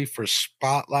accuracy for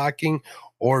spot locking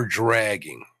or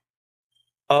dragging?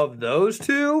 Of those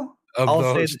two? I'll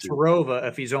say those the two. Tarova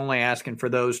if he's only asking for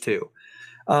those two.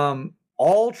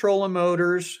 All trolling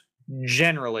motors,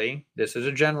 generally, this is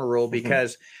a general rule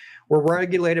because we're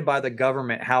regulated by the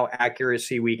government how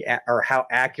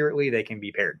accurately they can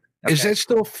be paired. Okay? Is that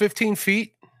still 15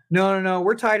 feet? No.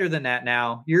 We're tighter than that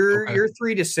now. You're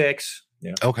 3 to 6.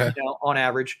 Yeah. Okay. On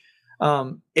average.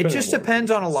 It just depends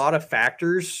on a lot of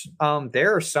factors.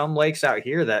 There are some lakes out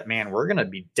here that, man, we're going to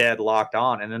be dead locked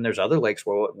on. And then there's other lakes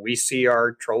where we see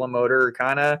our trolling motor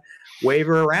kind of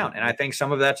waver around. And I think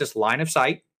some of that's just line of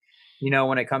sight,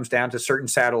 when it comes down to certain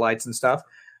satellites and stuff.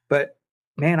 But,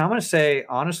 man, I'm going to say,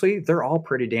 honestly, they're all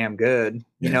pretty damn good.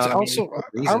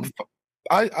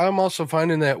 I'm also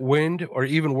finding that wind, or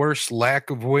even worse, lack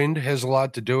of wind, has a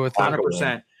lot to do with it.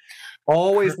 100%.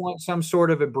 Always want some sort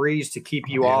of a breeze to keep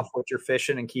you off what you're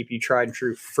fishing and keep you tried and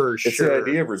true for sure. It's the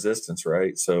idea of resistance,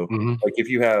 right? So, like if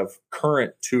you have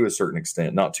current to a certain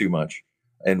extent, not too much,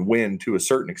 and wind to a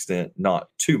certain extent, not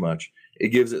too much, it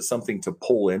gives it something to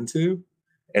pull into,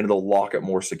 and it'll lock it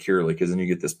more securely because then you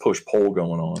get this push-pull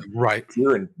going on. Right. If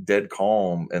you're in dead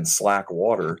calm and slack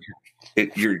water,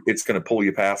 it's going to pull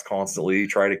you past constantly,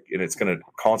 and it's going to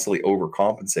constantly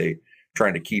overcompensate,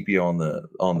 trying to keep you on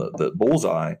the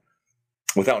bullseye,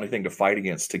 without anything to fight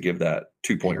against to give that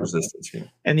 2-point resistance.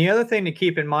 And the other thing to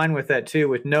keep in mind with that too,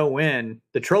 with no wind,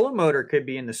 the trolling motor could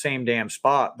be in the same damn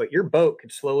spot, but your boat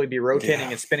could slowly be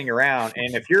rotating and spinning around.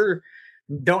 And if you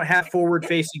don't have forward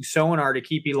facing sonar to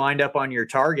keep you lined up on your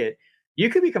target, you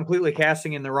could be completely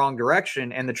casting in the wrong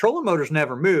direction. And the trolling motor's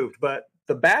never moved, but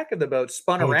the back of the boat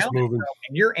spun around and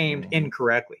you're aimed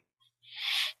incorrectly.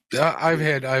 I've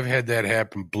had that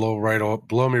happen. Blow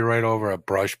me right over a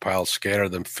brush pile, scatter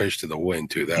them fish to the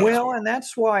wind too. And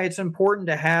that's why it's important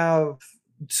to have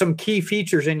some key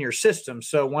features in your system.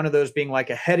 So one of those being like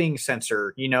a heading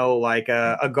sensor, like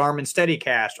a Garmin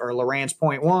SteadyCast or a Lowrance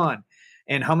Point 1.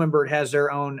 And Humminbird has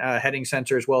their own heading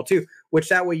sensor as well too, which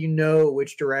that way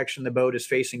which direction the boat is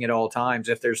facing at all times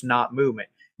if there's not movement.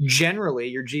 Generally,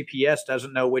 your GPS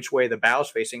doesn't know which way the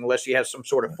bow's facing unless you have some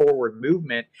sort of forward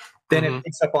movement. Then it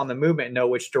picks up on the movement and know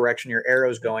which direction your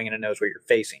arrow's going, and it knows where you're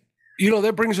facing.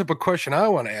 That brings up a question I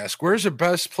want to ask. Where's the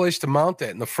best place to mount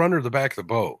that, in the front or the back of the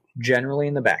boat? Generally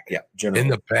in the back. Yeah, generally. In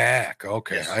the back.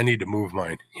 Okay, yes. I need to move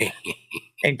mine.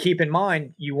 And keep in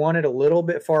mind, you want it a little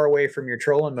bit far away from your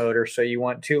trolling motor, so you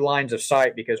want 2 lines of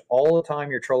sight because all the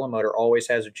time your trolling motor always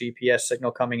has a GPS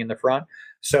signal coming in the front.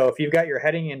 So if you've got your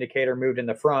heading indicator moved in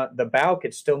the front, the bow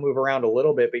could still move around a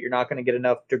little bit, but you're not going to get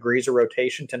enough degrees of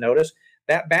rotation to notice.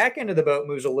 That back end of the boat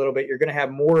moves a little bit. You're going to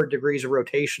have more degrees of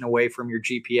rotation away from your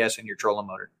GPS and your trolling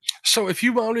motor. So if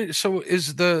you mount it,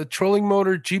 is the trolling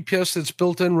motor GPS that's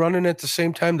built in running at the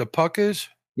same time the puck is?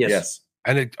 Yes.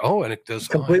 And it does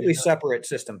completely separate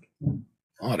system.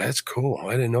 Oh, that's cool.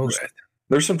 I didn't know that.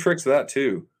 There's some tricks to that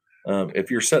too.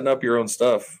 If you're setting up your own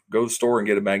stuff, go to the store and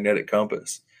get a magnetic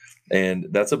compass. And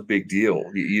that's a big deal.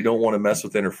 You don't want to mess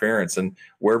with interference. And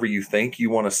wherever you think you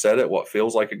want to set it, what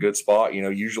feels like a good spot,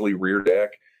 usually rear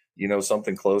deck,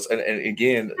 something close. And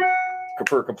again,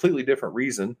 for a completely different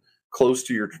reason, close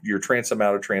to your transom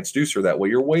out of transducer. That way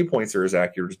your waypoints are as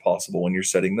accurate as possible when you're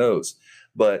setting those.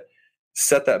 But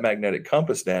set that magnetic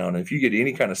compass down. And if you get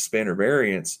any kind of spin or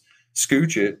variance,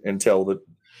 scooch it until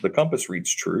the compass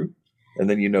reads true. And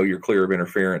then you're clear of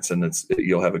interference, and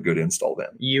you'll have a good install then.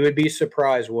 You would be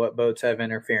surprised what boats have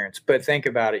interference. But think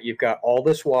about it. You've got all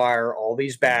this wire, all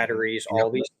these batteries,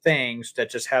 all these things that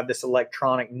just have this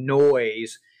electronic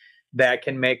noise that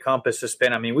can make compasses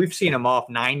spin. I mean, we've seen them off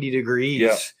 90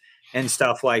 degrees and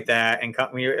stuff like that. And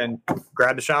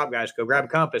grab the shop, guys. Go grab a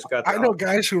compass. I know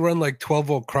guys who run like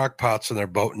 12-volt crock pots in their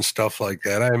boat and stuff like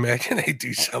that. I imagine they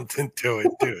do something to it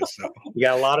too. So you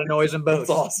got a lot of noise in boats.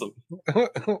 That's awesome.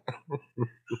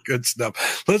 Good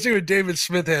stuff. Let's see what David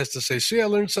Smith has to say. See, I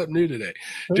learned something new today.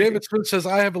 Okay. David Smith says,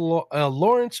 I have a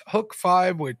Lowrance Hook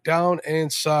 5 with down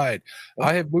and side.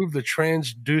 I have moved the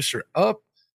transducer up,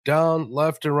 down,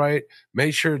 left, and right.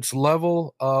 Make sure it's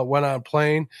level when I'm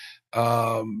playing.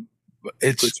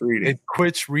 It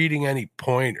quits reading any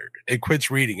pointer. It quits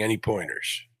reading any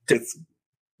pointers.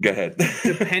 Go ahead.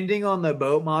 Depending on the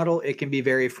boat model, it can be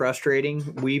very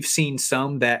frustrating. We've seen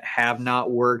some that have not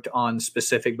worked on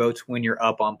specific boats when you're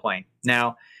up on plane.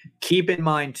 Now, keep in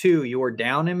mind too, your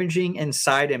down imaging and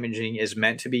side imaging is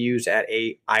meant to be used at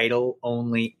a idle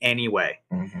only anyway.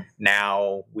 Mm-hmm.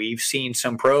 Now, we've seen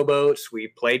some pro boats.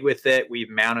 We've played with it. We've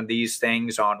mounted these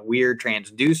things on weird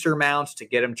transducer mounts to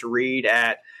get them to read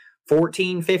at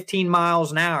 14, 15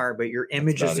 miles an hour, but your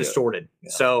image is distorted.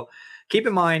 Yeah. So keep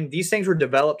in mind, these things were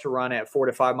developed to run at 4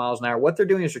 to 5 miles an hour. What they're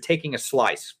doing is they're taking a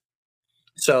slice.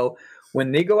 So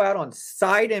When they go out on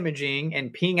side imaging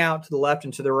and ping out to the left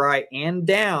and to the right and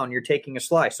down, you're taking a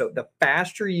slice. So the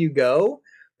faster you go,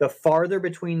 the farther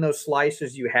between those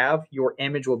slices you have, your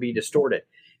image will be distorted.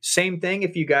 Same thing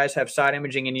if you guys have side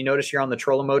imaging and you notice you're on the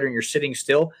trolling motor and you're sitting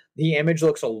still, the image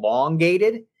looks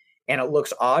elongated and it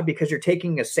looks odd because you're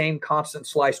taking the same constant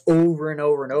slice over and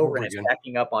over and over and it's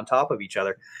stacking up on top of each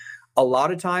other. A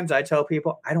lot of times I tell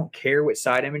people, I don't care what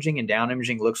side imaging and down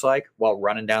imaging looks like while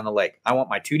running down the lake. I want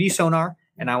my 2D sonar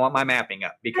and I want my mapping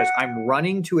up because I'm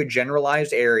running to a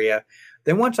generalized area.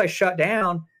 Then once I shut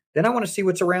down, then I want to see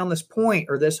what's around this point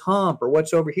or this hump or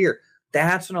what's over here.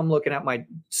 That's when I'm looking at my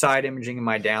side imaging and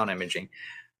my down imaging.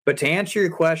 But to answer your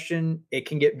question, it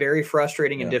can get very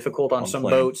frustrating and difficult on some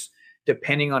boats,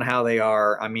 depending on how they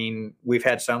are. I mean, we've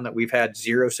had some that we've had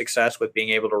zero success with being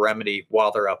able to remedy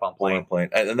while they're up on plane.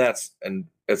 And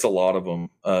it's a lot of them.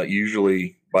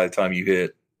 Usually by the time you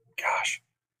hit,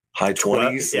 high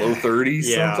 20s, low 30s.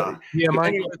 Yeah. Yeah,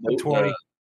 mine was 20.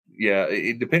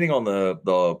 Depending on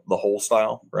the hole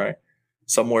style, right?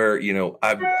 Somewhere,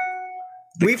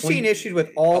 We've seen issues with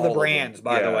all the brands,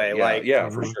 by the way,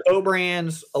 for sure. Bow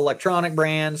brands, electronic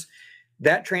brands.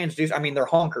 That transducer, I mean, they're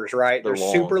honkers, right? They're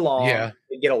super long. Yeah.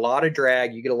 You get a lot of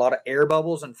drag. You get a lot of air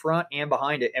bubbles in front and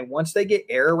behind it. And once they get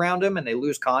air around them and they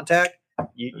lose contact,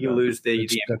 you lose the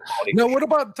quality. No, what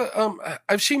about the,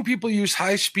 I've seen people use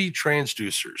high-speed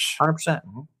transducers. 100%.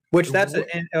 Which that's a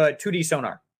 2D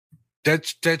sonar.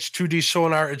 That's 2D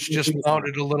sonar. It's just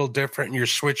mounted a little different, and you're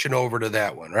switching over to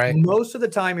that one, right? Most of the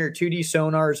time, your 2D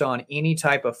sonars on any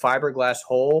type of fiberglass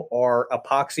hole are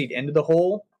epoxied into the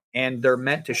hole, and they're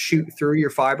meant to shoot through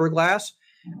your fiberglass.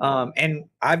 And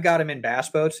I've got them in bass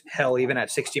boats. Hell, even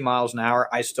at 60 miles an hour,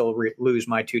 I still lose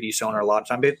my 2D sonar a lot of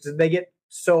time because they get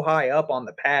so high up on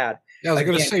the pad. Yeah, I was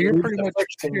going to say, you're pretty much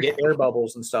get air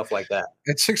bubbles and stuff like that.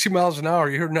 At 60 miles an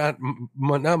hour, you're not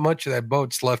much of that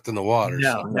boat's left in the water.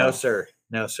 No, sir.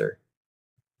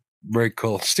 Very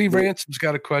cool. Steve Ransom's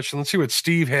got a question. Let's see what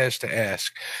Steve has to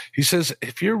ask. He says,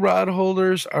 if your rod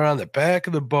holders are on the back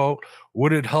of the boat,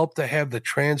 would it help to have the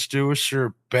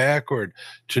transducer backward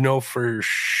to know for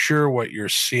sure what you're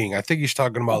seeing? I think he's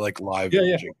talking about like live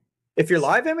imaging. If you're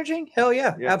live imaging, hell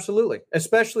yeah, absolutely.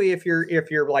 Especially if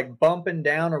you're like bumping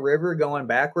down a river going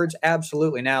backwards,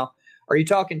 absolutely. Now, are you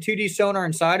talking 2D sonar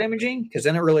and side imaging? Because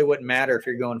then it really wouldn't matter if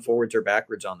you're going forwards or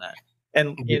backwards on that.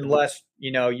 And unless,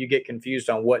 you get confused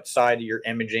on what side of your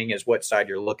imaging is what side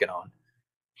you're looking on.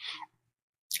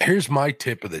 Here's my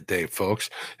tip of the day, folks.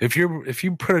 If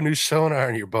you put a new sonar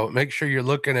in your boat, make sure you're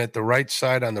looking at the right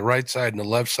side on the right side and the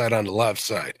left side on the left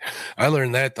side. I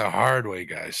learned that the hard way,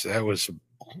 guys. That was a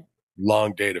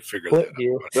long day to figure that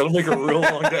out. That'll make a real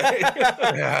long day.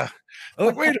 Yeah. I'm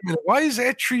like, wait a minute, why is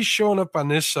that tree showing up on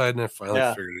this side? And I finally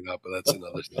figured it out, but that's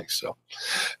another thing. So,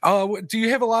 do you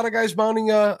have a lot of guys mounting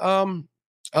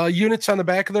units on the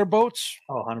back of their boats?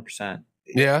 Oh, 100%.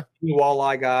 Yeah. Any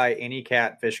walleye guy, any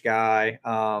catfish guy.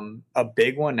 A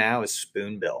big one now is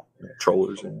spoonbill.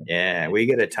 Trollers. Yeah, we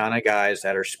get a ton of guys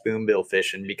that are spoonbill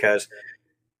fishing because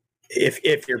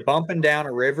if you're bumping down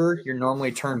a river, you're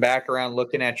normally turned back around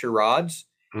looking at your rods.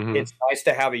 Mm-hmm. It's nice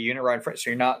to have a unit right in front, so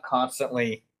you're not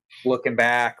constantly looking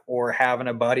back or having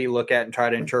a buddy look at and try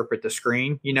to interpret the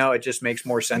screen. It just makes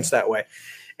more sense that way.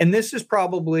 And this is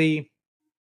probably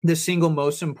the single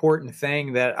most important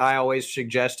thing that I always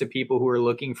suggest to people who are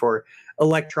looking for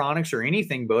electronics or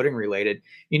anything boating related,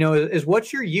 is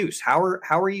what's your use? How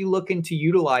are you looking to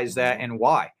utilize that and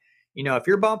why? If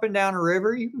you're bumping down a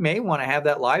river, you may want to have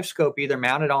that live scope either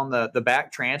mounted on the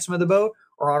back transom of the boat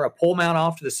or on a pole mount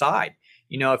off to the side.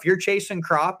 If you're chasing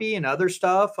crappie and other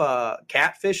stuff,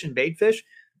 catfish and baitfish,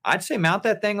 I'd say mount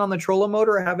that thing on the trolling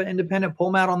motor or have an independent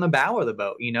pole mount on the bow of the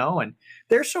boat, and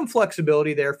there's some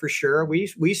flexibility there for sure.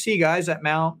 We see guys that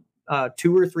mount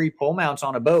 2 or 3 pole mounts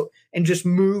on a boat and just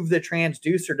move the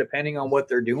transducer depending on what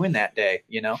they're doing that day,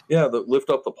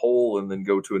 lift up the pole and then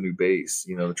go to a new base,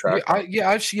 the track.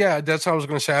 That's what I was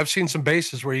going to say. I've seen some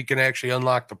bases where you can actually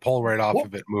unlock the pole right off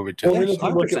of it, move it to. Well, if you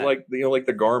look at like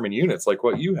the Garmin units, like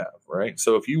what you have, right?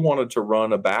 So if you wanted to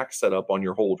run a back setup on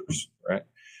your holders, right,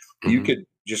 you could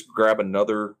just grab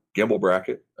another gimbal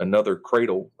bracket, another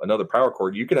cradle, another power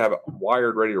cord. You could have it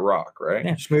wired, ready to rock, right?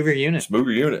 Yeah, just move your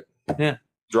unit. Yeah.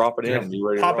 Drop it in. And be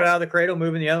ready pop it out of the cradle,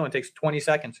 moving the other one takes 20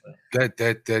 seconds.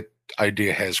 That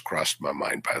idea has crossed my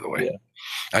mind, by the way. Yeah.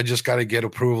 I just got to get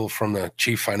approval from the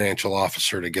chief financial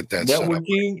officer to get that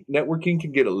networking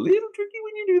can get a little tricky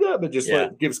when you do but just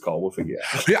give us a call. We'll figure it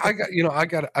out. Yeah, I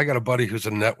got a buddy who's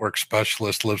a network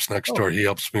specialist, lives next door. He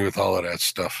helps me with all of that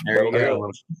stuff. There you I got go. a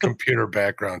little computer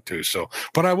background too. So,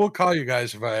 but I will call you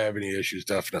guys if I have any issues,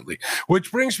 definitely.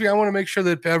 Which brings me, I want to make sure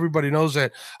that everybody knows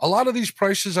that a lot of these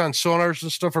prices on sonars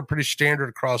and stuff are pretty standard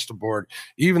across the board.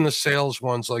 Even the sales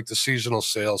ones, like the seasonal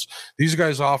sales, these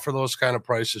guys offer those kind of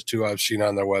prices too. I've seen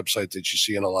on their website that you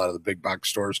see in a lot of the big box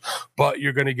stores, but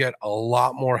you're going to get a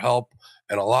lot more help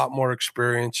and a lot more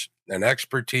experience and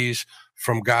expertise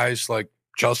from guys like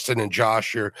Justin and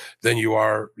Josh here than you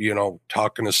are,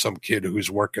 talking to some kid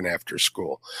who's working after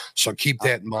school. So keep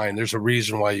that in mind. There's a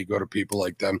reason why you go to people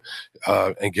like them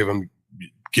and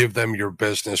give them your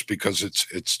business, because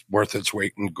it's worth its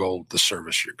weight in gold, the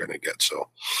service you're going to get. So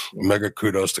mega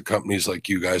kudos to companies like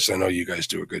you guys. I know you guys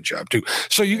do a good job too.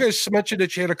 So you guys mentioned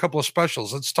that you had a couple of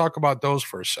specials. Let's talk about those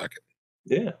for a second.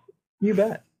 Yeah, you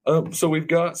bet. So we've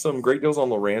got some great deals on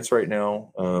Lowrance right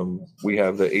now. We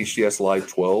have the HDS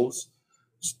Live 12s.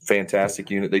 Fantastic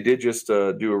unit. They did just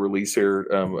do a release here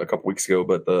a couple weeks ago,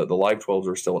 but the Live 12s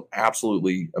are still an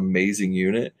absolutely amazing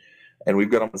unit. And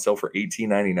we've got them on sale for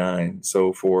 $18.99.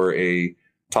 So for a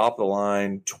top of the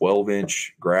line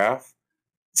 12-inch graph,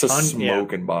 it's a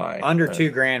smoking buy. Under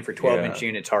 $2,000 for 12-inch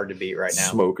units, hard to beat right now.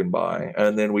 Smoking buy.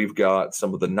 And then we've got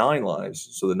some of the 9 lives.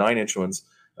 So the 9-inch ones,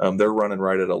 they're running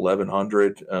right at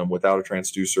 $1,100 without a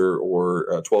transducer,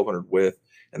 or $1,200 with,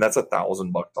 and that's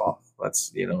 $1,000 off.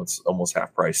 That's it's almost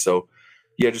half price. So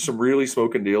yeah, just some really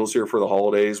smoking deals here for the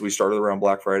holidays. We started around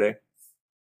Black Friday.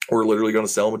 We're literally going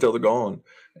to sell them until they're gone,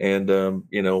 and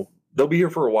they'll be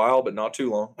here for a while, but not too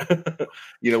long.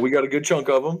 We got a good chunk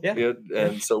of them,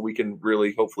 and so we can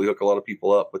really hopefully hook a lot of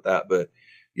people up with that. But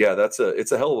yeah,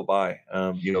 it's a hell of a buy.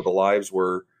 The lives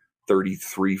were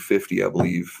 $33.50, I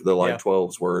believe. The Live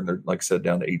 12s were, and they're, like I said,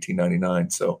 down to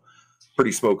 $18.99. So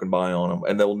pretty smoking buy on them,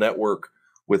 and they'll network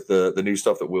with the new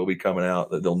stuff that will be coming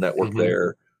out. That they'll network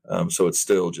there, so it's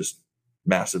still just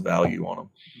massive value on them.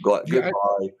 Good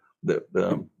buy that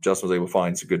Justin was able to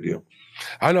find. It's a good deal.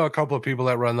 I know a couple of people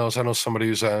that run those. I know somebody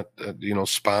who's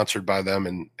sponsored by them,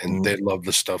 and they love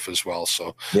the stuff as well.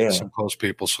 So some close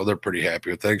people, so they're pretty happy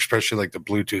with that, especially like the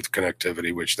Bluetooth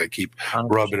connectivity, which they keep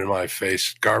 100%. Rubbing in my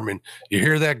face. Garmin, you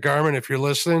hear that, Garmin? If you're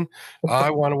listening,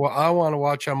 I want to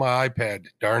watch on my iPad.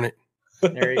 Darn it!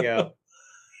 There you go.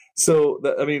 So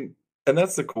and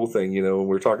that's the cool thing, when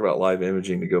we're talking about live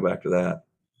imaging. To go back to that,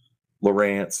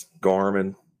 Lowrance,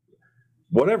 Garmin,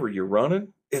 whatever you're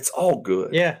running, it's all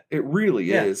good. Yeah, it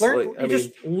really is.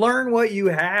 Just learn what you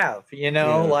have.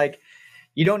 Like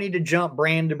you don't need to jump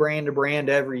brand to brand to brand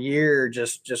every year.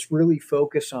 Just really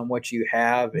focus on what you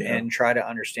have and try to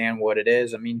understand what it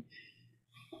is.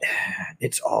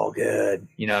 It's all good.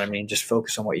 You know what I mean? Just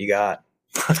focus on what you got.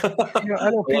 I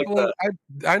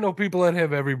know people that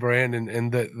have every brand,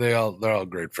 and they're all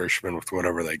great fishermen with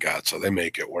whatever they got, so they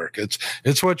make it work.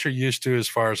 It's what you're used to, as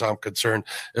far as I'm concerned.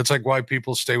 It's like why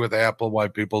people stay with Apple, why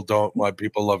people don't, why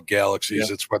people love Galaxies.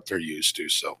 It's what they're used to.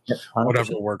 So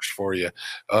whatever works for you,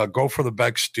 go for the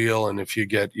best deal. And if you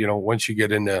get, once you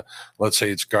get into, let's say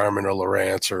it's Garmin or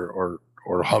Lowrance or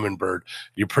Humminbird,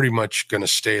 you're pretty much going to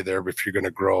stay there. If you're going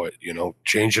to grow it,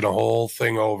 changing a whole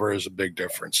thing over is a big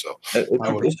difference. So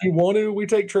if you want to, we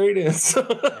take trade-ins.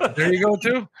 There you go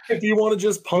too. If you want to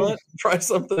just punt, try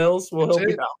something else, we'll help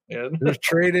you out, man. There's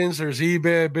trade-ins, there's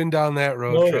eBay. I've been down that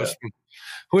road. Trust me.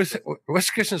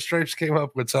 West Christian Stripes came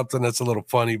up with something that's a little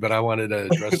funny, but I wanted to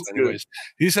address it anyways.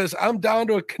 He says, I'm down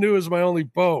to a canoe as my only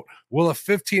boat. Will a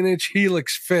 15-inch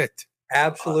Helix fit?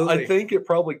 Absolutely. I think it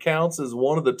probably counts as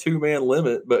one of the 2-man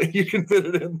limit, but you can fit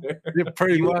it in there.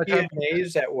 You would be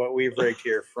amazed at what we've rigged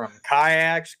here, from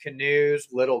kayaks, canoes,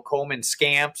 little Coleman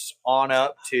scamps on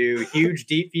up to huge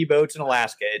deep sea boats in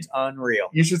Alaska. It's unreal.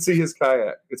 You should see his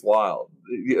kayak. It's wild.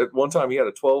 At one time, he had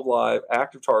a 12 live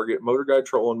active target, motor guide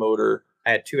trolling motor.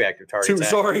 I had 2 active targets. 2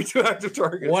 active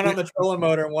targets. One on the trolling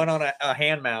motor and one on a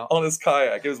hand mount. On his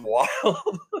kayak. It was wild.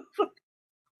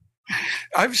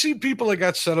 I've seen people that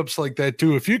got setups like that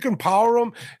too. If you can power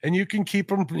them and you can keep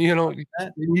them,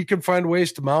 you can find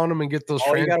ways to mount them and get those.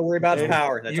 All you got to worry about is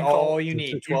power. That's all you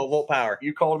need. 12-volt power.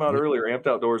 You called them out earlier. Amped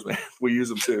Outdoors, man. We use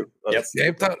them too.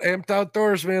 Amped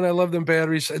Outdoors, man. I love them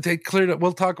batteries. They cleared it.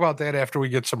 We'll talk about that after we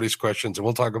get somebody's questions, and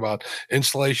we'll talk about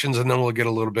installations, and then we'll get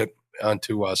a little bit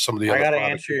onto some of the. I got to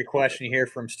answer your question here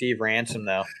from Steve Ransom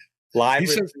though. Live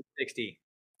 360.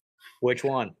 Which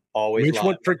one? Always Which live.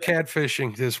 one for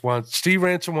catfishing? This one. Steve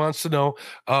Ransom wants to know,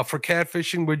 for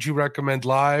catfishing, would you recommend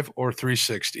live or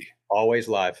 360? Always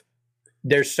live.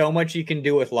 There's so much you can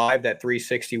do with live that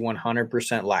 360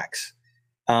 100% lacks.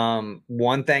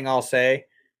 One thing I'll say,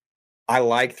 I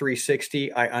like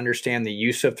 360. I understand the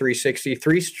use of 360.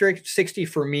 360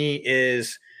 for me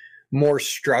is more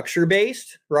structure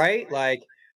based, right? Like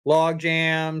log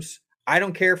jams. I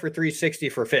don't care for 360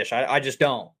 for fish. I just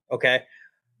don't. Okay.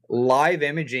 Live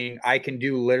imaging, I can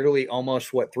do literally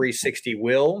almost what 360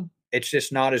 will. It's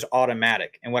just not as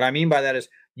automatic. And what I mean by that is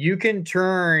you can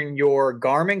turn your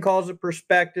Garmin calls it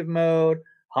perspective mode,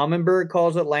 Humminbird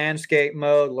calls it landscape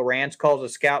mode, Lowrance calls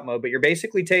it scout mode, but you're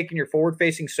basically taking your forward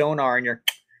facing sonar and you're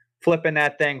flipping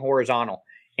that thing horizontal.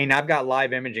 And I've got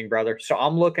live imaging, brother. So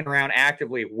I'm looking around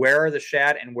actively. Where are the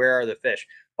shad and where are the fish?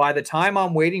 By the time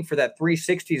I'm waiting for that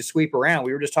 360 to sweep around,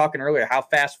 we were just talking earlier how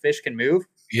fast fish can move.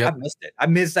 Yep. I missed it. I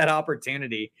missed that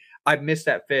opportunity. I've missed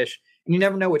that fish. And you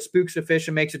never know what spooks a fish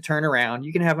and makes it turn around.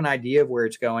 You can have an idea of where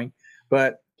it's going.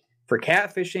 But for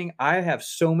catfishing, I have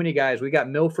so many guys. We got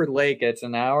Milford Lake. It's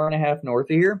an hour and a half north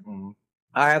of here. Mm-hmm.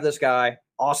 I have this guy,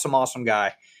 awesome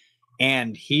guy.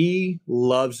 And he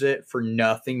loves it for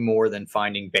nothing more than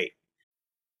finding bait.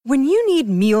 When you need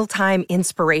mealtime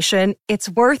inspiration, it's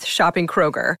worth shopping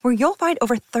Kroger, where you'll find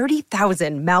over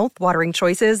 30,000 mouth-watering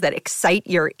choices that excite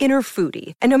your inner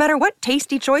foodie. And no matter what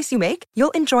tasty choice you make,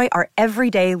 you'll enjoy our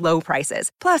everyday low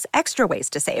prices, plus extra ways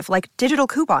to save, like digital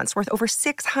coupons worth over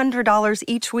 $600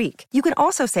 each week. You can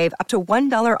also save up to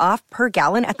 $1 off per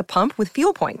gallon at the pump with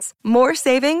fuel points. More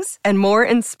savings and more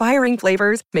inspiring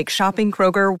flavors make shopping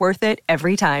Kroger worth it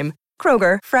every time.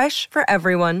 Kroger, fresh for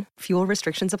everyone. Fuel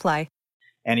restrictions apply.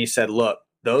 And he said, look,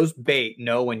 those bait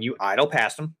know when you idle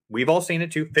past them. We've all seen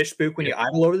it too. Fish spook when you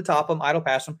idle over the top of them, idle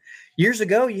past them. Years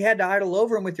ago, you had to idle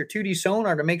over them with your 2D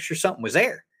sonar to make sure something was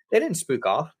there. They didn't spook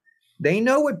off. They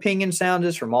know what pinging sound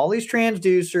is from all these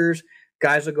transducers.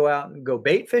 Guys will go out and go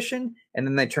bait fishing, and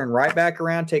then they turn right back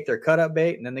around, take their cut up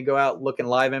bait, and then they go out looking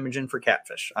live imaging for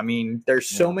catfish. I mean, there's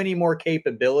so many more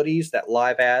capabilities that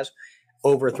live has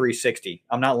over 360.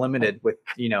 I'm not limited with,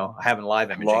 having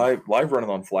live imaging. Live running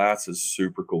on flats is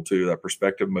super cool too. That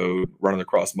perspective mode running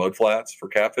across mud flats for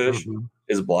catfish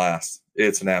is a blast.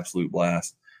 It's an absolute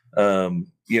blast. And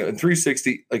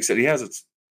 360, like I said, it has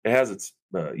its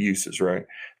uses, right?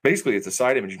 Basically, it's a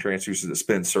side imaging transducer that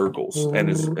spins circles and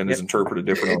is interpreted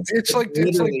different. It's like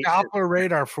Doppler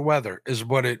radar for weather is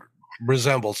what it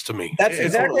resembles to me. That's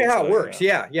exactly how it works.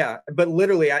 Yeah. But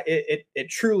literally, it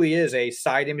truly is a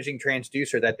side imaging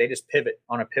transducer that they just pivot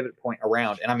on a pivot point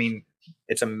around. And I mean,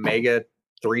 it's a SI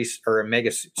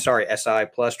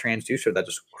plus transducer that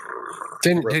just.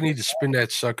 They need to spin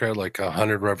that sucker at like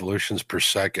 100 revolutions per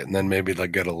second, and then maybe they'll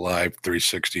get a live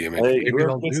 360 image. Hey,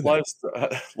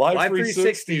 live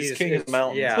 360 is king of the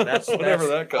mountain. Yeah, that's whatever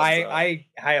that comes I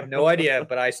have no idea,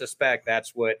 but I suspect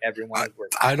that's what everyone is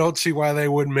working. I don't see why they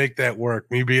wouldn't make that work.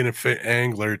 Me being a fit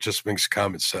angler, it just makes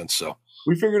common sense. So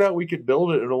we figured out we could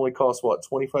build it. It only costs what,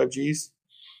 25 G's?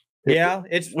 Yeah,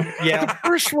 The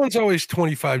first one's always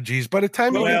 25 G's. By the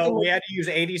time we had to use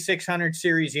 8600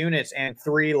 series units and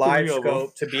 3 live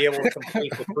scope to be able to complete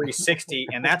the 360,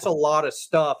 and that's a lot of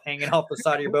stuff hanging off the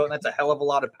side of your boat, and that's a hell of a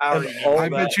lot of power. I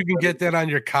bet you can get that on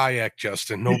your kayak,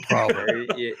 Justin. No problem.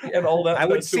 And all that. I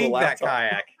would sink that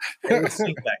kayak.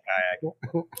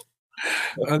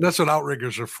 That's what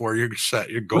outriggers are for. You're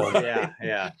set. You're going.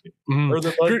 Yeah. Or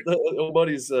the old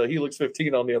buddy's Helix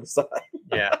 15 on the other side.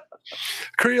 Yeah.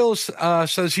 Creels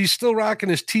says he's still rocking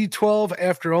his T12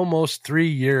 after almost 3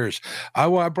 years.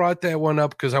 I brought that one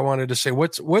up because I wanted to say,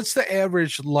 what's the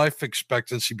average life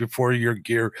expectancy before your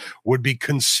gear would be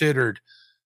considered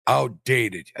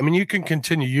outdated? I mean, you can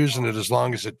continue using it as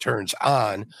long as it turns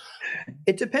on.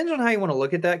 It depends on how you want to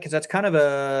look at that, because that's kind of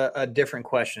a different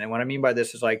question. And what I mean by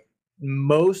this is, like,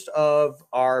 most of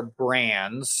our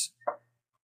brands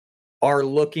are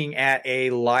looking at a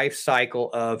life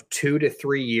cycle of 2 to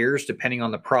 3 years, depending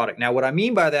on the product. Now, what I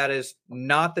mean by that is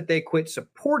not that they quit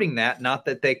supporting that, not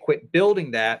that they quit building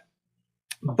that,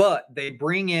 but they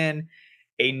bring in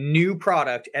a new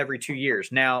product every 2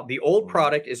 years. Now, the old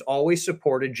product is always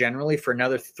supported generally for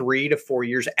another 3 to 4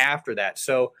 years after that.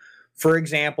 So, for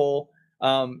example,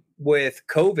 with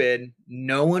COVID,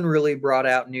 no one really brought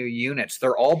out new units.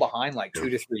 They're all behind like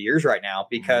 2 to 3 years right now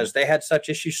because they had such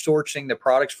issues sourcing the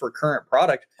products for current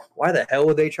product. Why the hell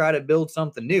would they try to build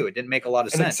something new? It didn't make a lot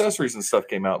of sense. Accessories and stuff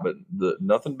came out, but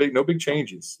nothing big, no big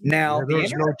changes. Now, there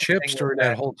was no chips during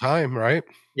that whole time, right?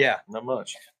 Yeah. Not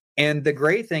much. And the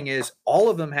great thing is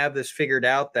all of them have this figured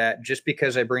out that just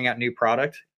because they bring out new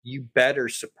product, you better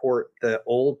support the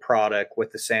old product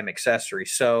with the same accessory.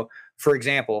 So, for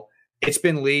example, it's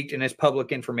been leaked and it's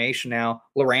public information now.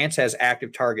 Lowrance has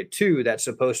Active Target 2 that's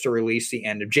supposed to release the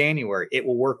end of January. It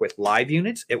will work with live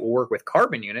units. It will work with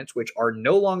carbon units, which are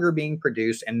no longer being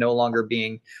produced and no longer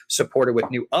being supported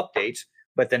with new updates.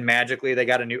 but then magically they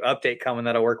got a new update coming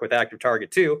that'll work with Active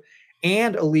Target too,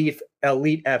 and Elite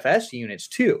FS units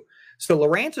too. So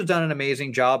Lowrance has done an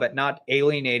amazing job at not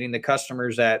alienating the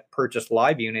customers that purchased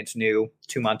live units new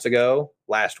 2 months ago,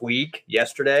 last week,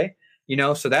 yesterday.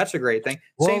 So that's a great thing.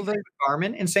 Well, same thing with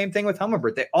Garmin and same thing with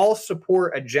Humminbird. They all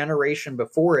support a generation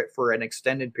before it for an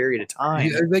extended period of time.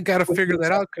 Yeah, they got to figure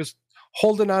that out, because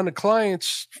holding on to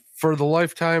clients for the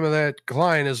lifetime of that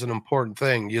client is an important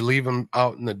thing. You leave them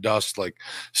out in the dust, like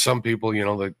some people,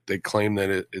 they claim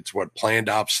that it's what planned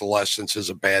obsolescence is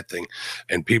a bad thing,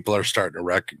 and people are starting to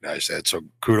recognize that. So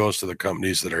kudos to the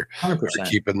companies that are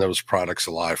keeping those products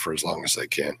alive for as long as they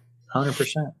can.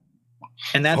 100%.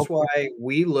 And that's why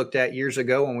we looked at years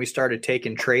ago when we started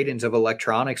taking trade-ins of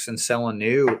electronics and selling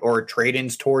new, or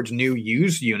trade-ins towards new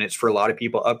used units for a lot of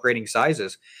people upgrading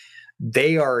sizes.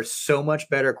 They are so much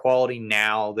better quality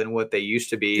now than what they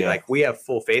used to be. Yeah. Like, we have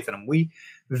full faith in them. We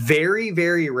very,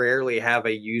 very rarely have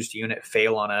a used unit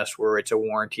fail on us where it's a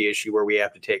warranty issue where we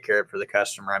have to take care of it for the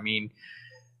customer. I mean,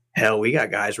 hell, we got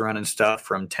guys running stuff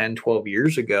from 10, 12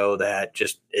 years ago that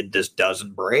it just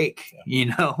doesn't break.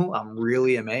 I'm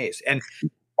really amazed. And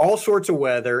all sorts of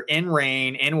weather, in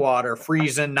rain, in water,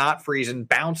 freezing, not freezing,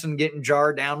 bouncing, getting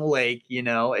jarred down the lake.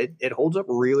 It holds up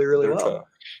really, really well.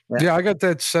 Yeah, I got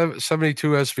that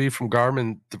 72 SV from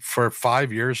Garmin for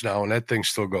 5 years now, and that thing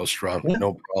still goes strong. Yeah.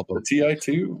 No problem. The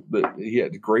TI2, but he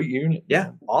had a great unit.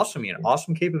 Yeah, awesome unit,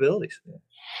 awesome capabilities.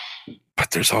 Yeah.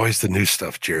 But there's always the new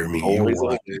stuff, Jeremy. Always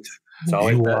it's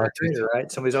always better,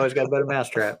 right? Somebody's always got a better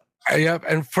mousetrap. Yep.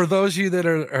 And for those of you that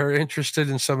are interested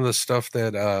in some of the stuff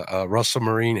that Russell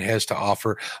Marine has to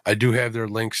offer, I do have their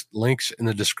links in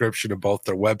the description of both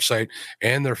their website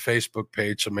and their Facebook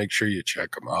page. So make sure you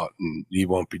check them out and you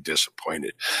won't be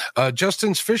disappointed.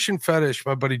 Justin's Fishing Fetish,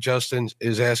 my buddy Justin,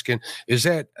 is asking, is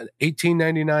that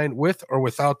 $18.99 with or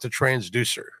without the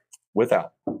transducer?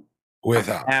 Without.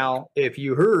 Now, if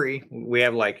you hurry, we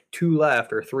have like 2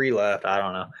 left or 3 left. I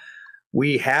don't know.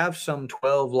 We have some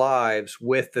 12 lives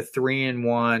with the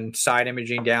 3-in-1 side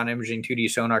imaging, down imaging, 2D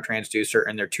sonar transducer,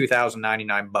 and they're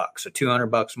 $2,099, so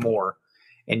 $200 more,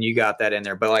 and you got that in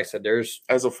there. But like I said, there's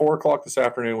as of 4:00 this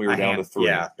afternoon, we were down to 3.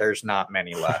 Yeah, there's not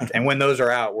many left, and when those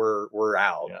are out, we're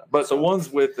out. Yeah. But the ones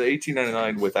with the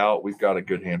 $18.99 without, we've got a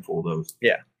good handful of those.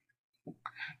 Yeah,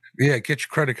 get your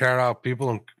credit card out, people,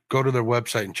 and go to their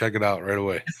website and check it out right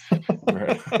away.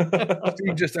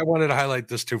 I wanted to highlight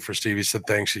this too for Steve. He said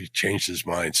thanks. He changed his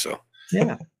mind. So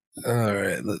yeah. All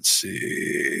right. Let's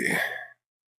see.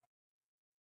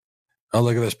 Oh,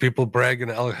 look at this. People bragging.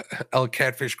 El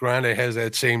Catfish Grande has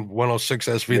that same 106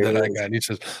 SV that I got. And he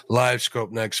says live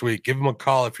scope next week. Give him a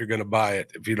call if you're going to buy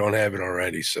it, if you don't have it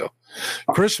already. So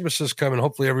Christmas is coming.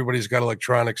 Hopefully everybody's got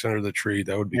electronics under the tree.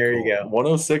 That would be there cool. You go.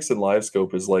 106 and live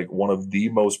scope is like one of the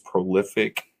most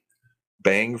prolific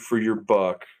bang for your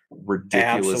buck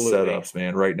ridiculous setups,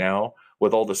 man. Right now,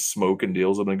 with all the smoke and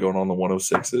deals that have been going on the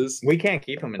 106s, we can't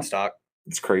keep them in stock.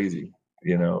 It's crazy,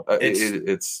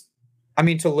 it's. I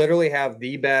mean, to literally have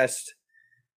the best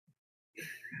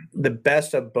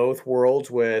of both worlds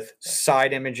with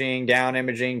side imaging, down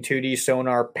imaging, 2D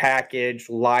sonar package,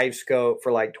 live scope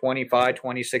for like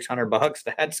 $2,600.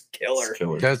 That's killer.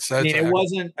 I mean, it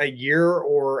wasn't a year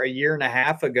or a year and a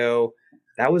half ago.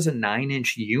 That was a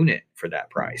 9-inch unit for that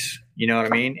price. You know what I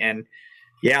mean? And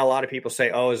yeah, a lot of people say,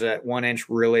 "Oh, is that 1-inch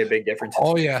really a big difference?"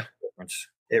 Oh yeah,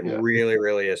 it really,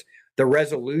 really is. The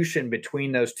resolution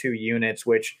between those two units,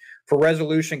 which for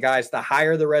resolution, guys, the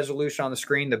higher the resolution on the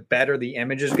screen, the better the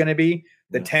image is going to be.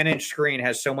 The 10-inch screen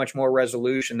has so much more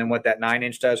resolution than what that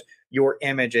 9-inch does. Your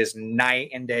image is night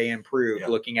and day improved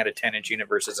looking at a 10-inch unit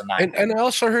versus a 9-inch. And I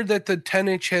also heard that the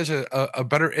 10-inch has a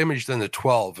better image than the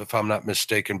 12, if I'm not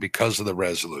mistaken, because of the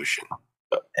resolution.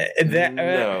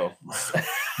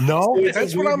 No,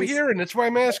 that's what I'm hearing. That's why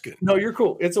I'm asking. No, you're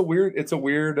cool. It's a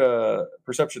weird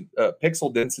perception.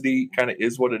 Pixel density kind of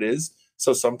is what it is.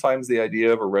 So sometimes the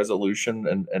idea of a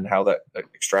resolution and how that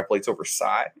extrapolates over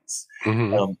size,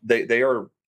 they are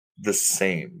the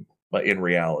same in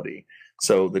reality.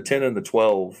 So the 10 and the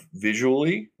 12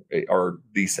 visually are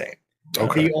the same.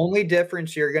 Okay. The only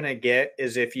difference you're going to get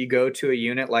is if you go to a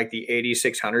unit like the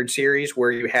 8600 series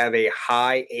where you have a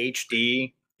high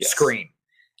HD screen.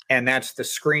 And that's the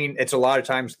screen. It's a lot of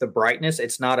times the brightness.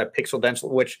 It's not a pixel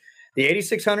density, which the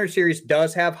 8600 series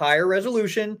does have higher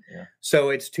resolution. Yeah. So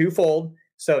it's twofold.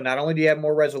 So not only do you have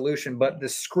more resolution, but the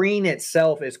screen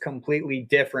itself is completely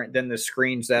different than the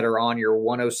screens that are on your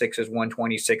 106s,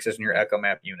 126s, and your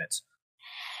EchoMap units.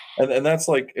 And that's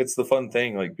like, it's the fun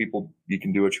thing. Like people, you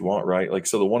can do what you want, right? Like,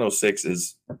 so the 106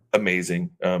 is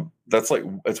amazing. That's like,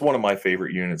 it's one of my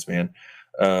favorite units, man.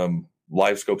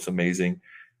 Live scope's amazing.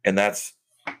 And that's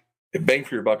bang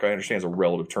for your buck, I understand, is a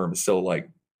relative term. It's still like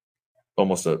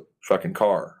almost a fucking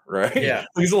car, right? Yeah.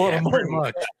 It's a lot of pretty money.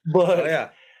 much. But Oh, yeah.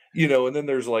 you know, and then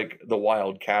there's like the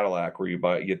wild Cadillac where you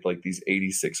get like these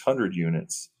 8,600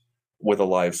 units with a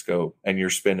live scope, and you're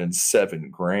spending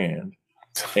 $7,000,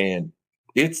 and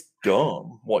it's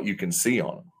dumb what you can see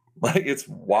on them. Like, it's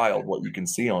wild what you can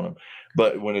see on them.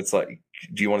 But when it's like,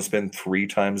 do you want to spend 3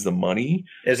 times the money?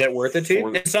 Is it worth it to you?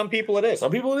 And some people it is.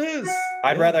 Some people it is.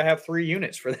 I'd rather have 3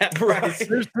 units for that price.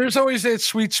 There's always that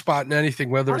sweet spot in anything,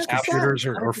 whether it's 100%, computers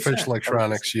or fish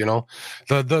electronics. You know,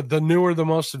 the newer, the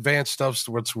most advanced stuff's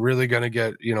what's really going to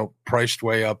get, you know, priced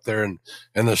way up there, and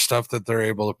the stuff that they're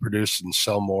able to produce and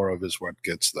sell more of is what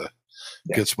gets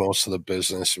most of the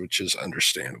business, which is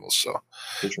understandable. So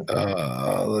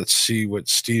let's see what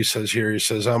Steve says here. He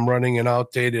says, I'm running an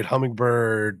outdated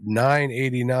Humminbird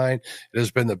 989. It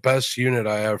has been the best unit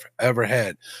I have ever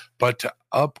had. But to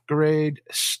upgrade,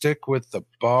 stick with the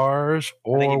bars,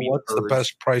 or what's the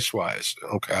best price-wise?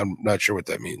 Okay, I'm not sure what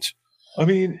that means. I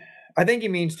mean, I think he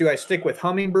means, do I stick with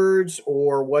Humminbirds,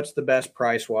 or what's the best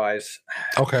price-wise?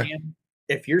 Okay. Man,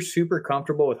 if you're super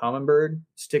comfortable with Humminbird,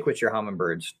 stick with your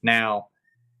Humminbirds. Now,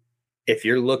 if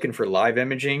you're looking for live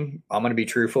imaging, I'm going to be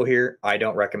truthful here. I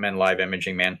don't recommend live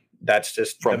imaging, man. That's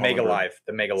just From the Mega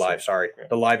Humminbird. Live.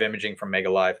 The live imaging from Mega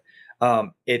Live.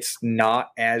 It's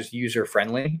not as user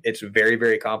friendly. It's very,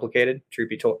 very complicated. Truth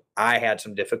be told, I had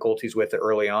some difficulties with it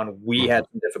early on. We had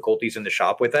some difficulties in the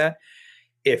shop with that.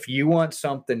 If you want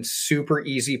something super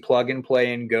easy, plug and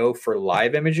play and go for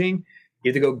live imaging,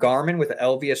 either go Garmin with the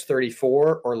LVS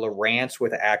 34 or Lowrance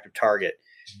with the Active Target.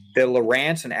 The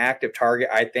Lowrance and Active Target,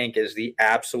 I think, is the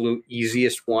absolute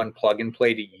easiest one plug and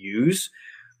play to use.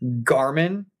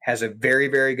 Garmin has a very,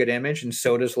 very good image, and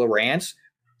so does Lowrance.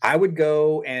 I would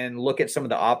go and look at some of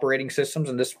the operating systems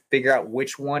and just figure out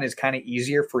which one is kind of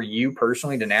easier for you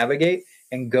personally to navigate,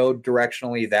 and go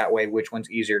directionally that way, which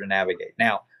one's easier to navigate.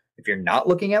 Now, if you're not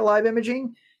looking at live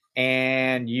imaging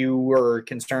and you were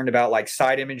concerned about like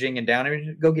side imaging and down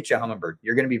imaging, go get you a Humminbird.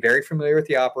 You're going to be very familiar with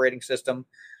the operating system.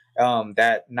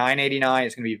 That 989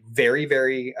 is going to be very,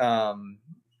 very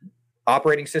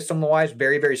operating system wise,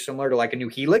 very, very similar to like a new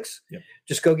Helix. Yep.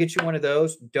 Just go get you one of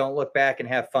those. Don't look back and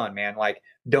have fun, man. Like,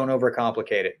 don't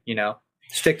overcomplicate it. You know,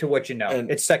 stick to what you know. And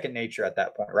it's second nature at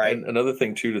that point, right? And another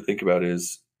thing too to think about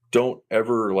is, don't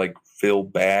ever like feel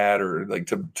bad or like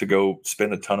to go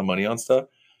spend a ton of money on stuff.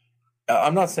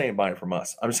 I'm not saying buy it from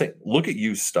us. I'm saying look at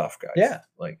used stuff, guys. Yeah.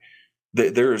 Like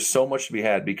there is so much to be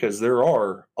had, because there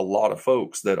are a lot of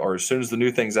folks that are, as soon as the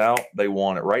new thing's out, they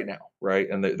want it right now, right?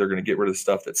 And they're going to get rid of the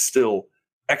stuff that's still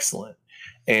excellent.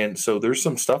 And so there's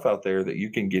some stuff out there that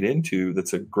you can get into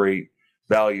that's a great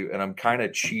value. And I'm kind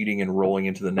of cheating and rolling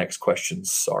into the next question.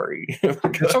 Sorry.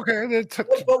 It's okay.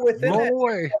 But within Roll that,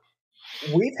 away.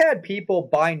 we've had people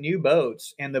buy new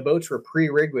boats, and the boats were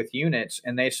pre-rigged with units,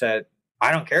 and they said,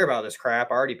 I don't care about this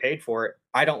crap. I already paid for it.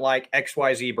 I don't like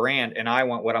XYZ brand, and I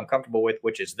want what I'm comfortable with,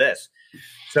 which is this.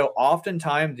 So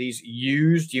oftentimes these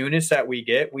used units that we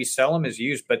get, we sell them as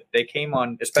used, but they came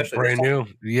on, especially Brand new.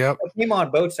 Yep. they came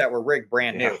on boats that were rigged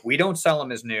brand new. We don't sell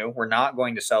them as new. We're not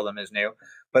going to sell them as new,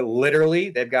 but literally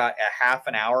they've got a half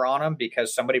an hour on them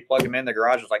because somebody plugged them in the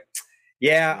garage. Was like,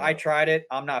 yeah, I tried it.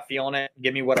 I'm not feeling it.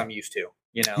 Give me what I'm used to,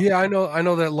 you know? Yeah, I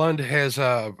know that Lund has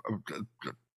the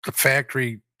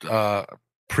factory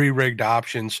pre-rigged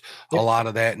options, a lot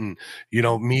of that. And, you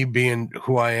know, me being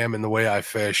who I am and the way I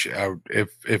fish,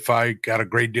 if I got a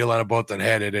great deal on a boat that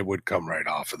had it, it would come right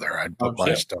off of there. I'd put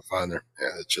my stuff on there. Yeah,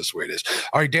 that's just the way it is.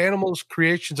 All right, Danimals,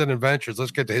 Creations, and Adventures.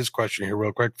 Let's get to his question here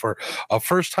real quick. For a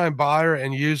first-time buyer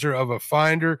and user of a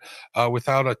finder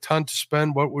without a ton to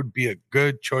spend, what would be a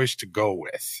good choice to go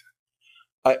with?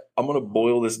 I'm going to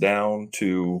boil this down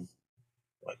to,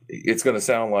 it's going to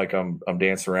sound like I'm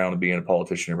dancing around and being a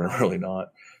politician, but I'm really not.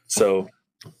 So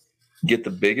get the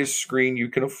biggest screen you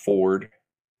can afford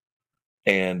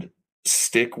and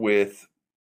stick with,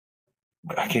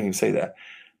 I can't even say that.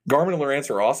 Garmin and Lowrance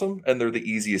are awesome, and they're the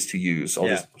easiest to use. I'll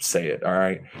just say it. All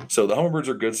right. So the Humminbirds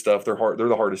are good stuff. They're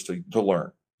the hardest to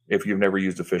learn if you've never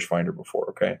used a fish finder before.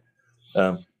 Okay.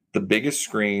 The biggest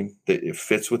screen that it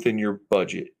fits within your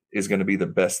budget is going to be the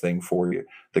best thing for you.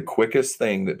 The quickest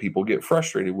thing that people get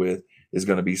frustrated with is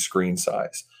going to be screen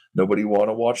size. Nobody want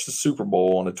to watch the Super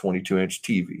Bowl on a 22-inch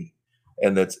TV.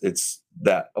 And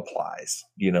that applies,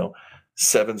 you know.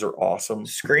 7s are awesome.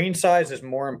 Screen size is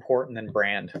more important than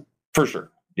brand. For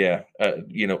sure. Yeah.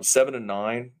 7 and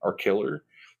 9 are killer.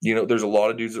 You know, there's a lot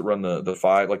of dudes that run the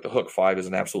 5, like the Hook 5 is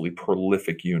an absolutely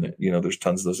prolific unit. You know, there's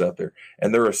tons of those out there,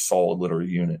 and they're a solid little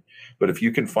unit. But if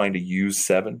you can find a used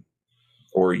 7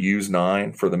 or a used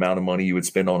 9 for the amount of money you would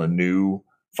spend on a new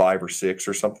 5 or 6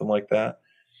 or something like that.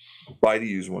 Buy the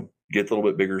used one. Get the little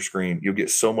bit bigger screen. You'll get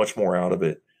so much more out of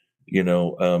it,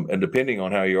 and depending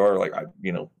on how you are, like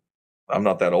I'm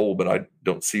not that old, but I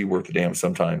don't see worth a damn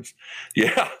sometimes.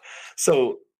 Yeah.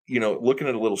 So, looking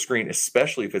at a little screen,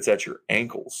 especially if it's at your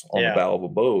ankles on the bow of a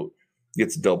boat,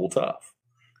 gets double tough.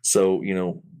 So,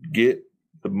 get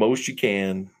the most you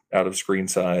can out of screen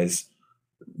size,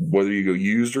 whether you go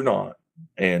used or not.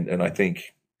 And I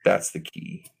think that's the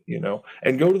key,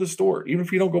 and go to the store. Even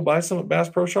if you don't go buy some at Bass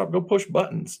Pro Shop, go push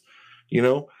buttons,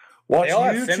 watch they all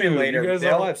YouTube. have simulator. They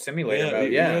all have simulator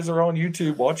mode. You guys are on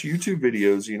YouTube. Watch YouTube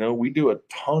videos. We do a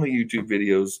ton of YouTube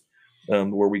videos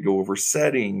where we go over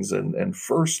settings and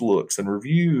first looks and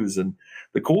reviews. And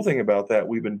the cool thing about that,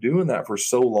 we've been doing that for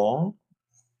so long.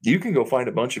 You can go find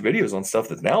a bunch of videos on stuff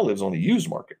that now lives on the used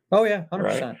market. Oh yeah,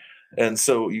 100%. Right? And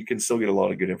so you can still get a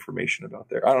lot of good information about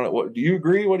there. I don't know. Do you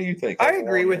agree? What do you think? I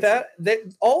agree with that.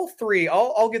 All three,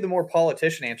 I'll give the more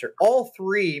politician answer. All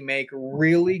three make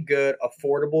really good,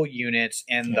 affordable units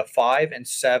in the 5 and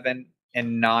 7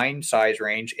 and 9 size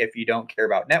range. If you don't care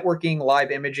about networking,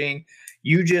 live imaging,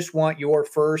 you just want your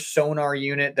first sonar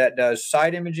unit that does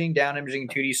side imaging, down imaging,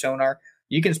 2D sonar.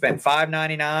 You can spend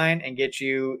 $599 and get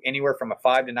you anywhere from a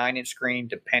 5 to 9 inch screen,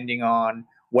 depending on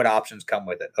what options come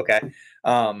with it. Okay.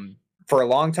 For a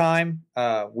long time,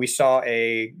 we saw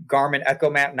a Garmin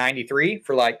EchoMap 93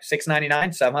 for like $699,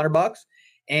 $700,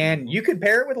 and you could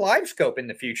pair it with LiveScope in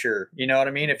the future. You know what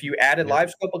I mean? If you added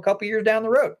LiveScope a couple years down the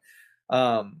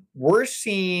road, we're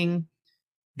seeing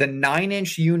the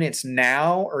 9-inch units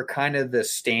now are kind of the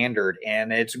standard,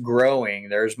 and it's growing.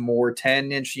 There's more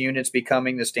 10-inch units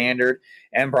becoming the standard,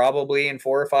 and probably in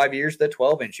 4 or 5 years, the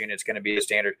 12-inch unit's going to be the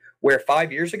standard. Where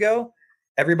 5 years ago,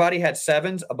 everybody had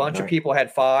 7s, a bunch of people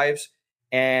had 5s,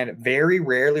 and very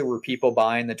rarely were people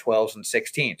buying the 12s and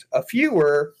 16s. A few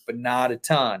were, but not a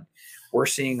ton. We're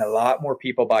seeing a lot more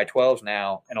people buy 12s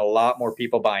now, and a lot more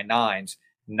people buy 9s,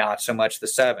 not so much the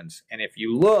 7s. And if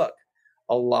you look,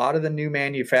 a lot of the new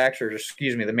manufacturers,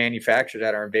 the manufacturers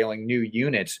that are unveiling new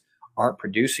units aren't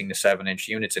producing the 7-inch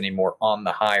units anymore on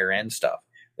the higher end stuff.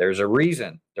 There's a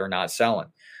reason they're not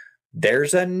selling.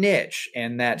 There's a niche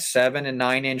in that 7 and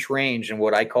 9-inch range, and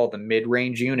what I call the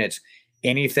mid-range units.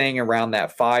 Anything around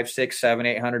that $500, $600,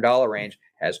 $700, $800 range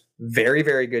has very,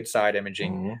 very good side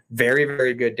imaging, very,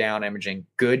 very good down imaging,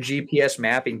 good GPS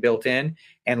mapping built in,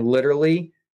 and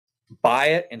literally buy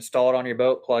it, install it on your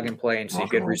boat, plug and play, and see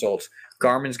good results.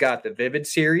 Garmin's got the Vivid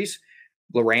series.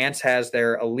 Lowrance has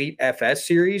their Elite FS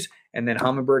series, and then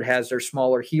Humminbird has their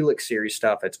smaller Helix series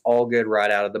stuff. It's all good right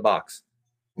out of the box.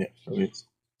 Yeah,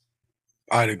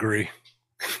 I'd agree.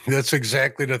 That's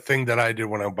exactly the thing that I did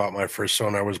when I bought my first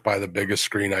sonar, was buy the biggest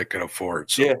screen I could afford.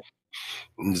 So, yeah.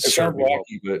 It sounds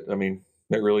wacky, but I mean,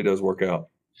 it really does work out.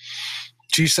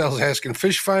 G-Cell's asking,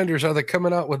 fish finders, are they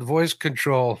coming out with voice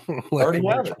control? Already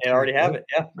have it. They already have it,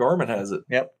 yeah. Garmin has it.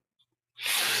 Yep.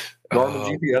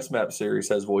 Garmin GPS Map series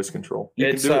has voice control. You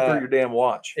can do it through your damn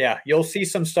watch. Yeah, you'll see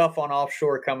some stuff on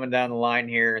offshore coming down the line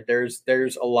here. There's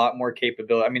a lot more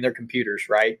capability. I mean, they're computers,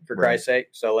 right? For Christ's sake.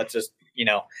 So let's just,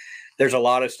 there's a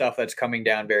lot of stuff that's coming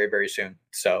down very, very soon.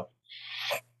 So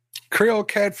Creole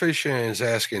Catfishing is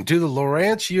asking, do the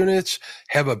Lowrance units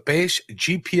have a base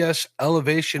GPS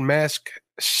elevation mask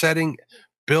setting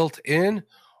built in,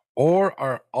 or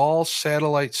are all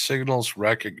satellite signals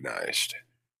recognized?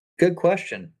 Good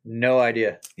question. No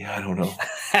idea. Yeah, I don't know.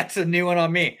 That's a new one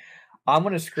on me. I'm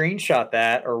going to screenshot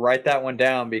that or write that one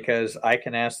down because I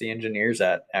can ask the engineers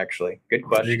that, actually. Good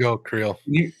question. There you go, Creel.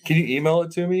 Can you email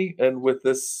it to me? And with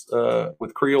this,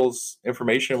 with Creel's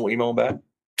information, we'll email them back?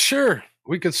 Sure.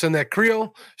 We could send that.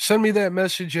 Creel, send me that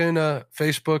message in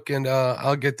Facebook, and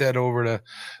I'll get that over to...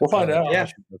 We'll find out. Yeah.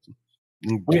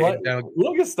 We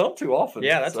don't get stumped too often.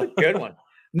 Yeah, that's a good one.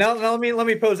 Now, let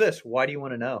me pose this. Why do you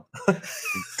want to know?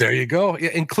 There you go.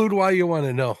 Yeah, include why you want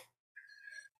to know.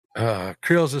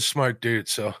 Creel's a smart dude,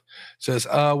 so says,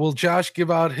 will Josh give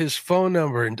out his phone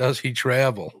number, and does he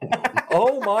travel?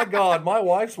 Oh my God, my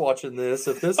wife's watching this.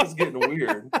 If this is getting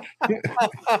weird.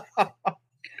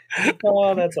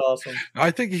 Oh, that's awesome.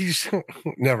 I think he's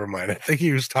never mind. I think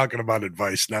he was talking about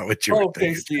advice, not what you were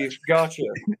thinking. Steve, gotcha.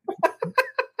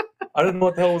 I didn't know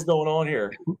what the hell was going on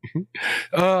here.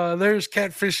 There's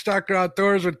Catfish Stalker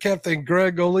Outdoors with Captain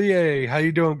Greg Ollier. How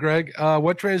you doing, Greg?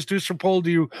 What transducer pole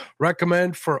do you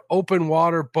recommend for open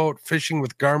water boat fishing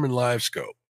with Garmin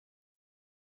LiveScope?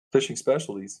 Fishing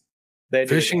Specialties.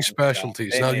 Fishing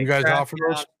Specialties. Now, you guys offer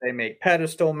those? They make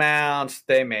pedestal mounts.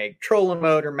 They make trolling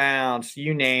motor mounts.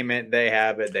 You name it, they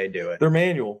have it. They do it. They're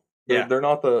manual. They're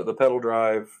not the pedal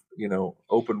drive,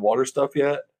 open water stuff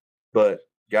yet, but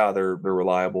yeah, they're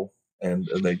reliable. and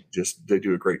they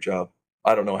do a great job.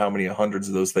 I don't know how many hundreds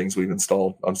of those things we've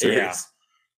installed. I'm serious.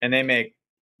 Yeah. And they make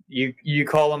you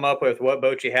call them up with what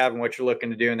boat you have and what you're looking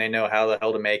to do, and they know how the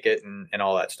hell to make it and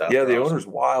all that stuff. Yeah, the owner's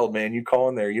wild, man. You call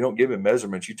in there, you don't give him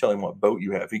measurements. You tell him what boat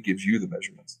you have. He gives you the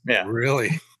measurements. Yeah.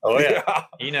 Really? Oh yeah.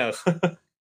 He knows.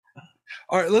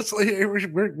 All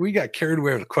right, we got carried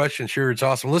away with questions here. It's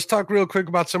awesome. Let's talk real quick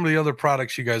about some of the other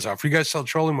products you guys offer. You guys sell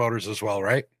trolling motors as well,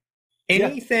 right?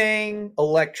 Anything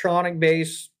electronic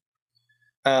based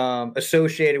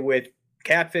associated with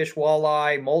catfish,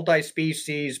 walleye,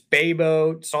 multi-species, bay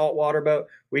boat, saltwater boat,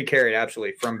 we carry it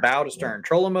absolutely from bow to stern,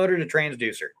 trolling motor to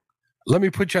transducer. Let me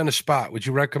put you on the spot. Would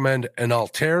you recommend an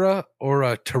Altera or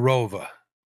a Terrova?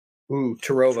 Ooh,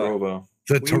 Terrova.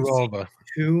 The Terrova.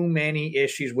 Too many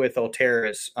issues with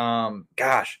Alteras.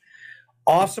 Gosh,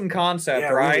 awesome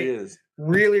concept, right? It really is.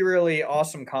 Really, really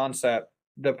awesome concept.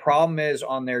 The problem is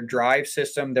on their drive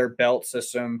system, their belt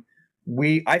system.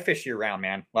 I fish year round,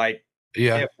 man. Like,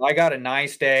 if I got a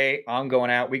nice day, I'm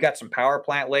going out. We got some power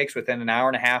plant lakes within an hour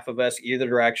and a half of us, either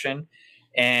direction.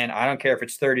 And I don't care if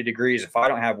it's 30 degrees. If I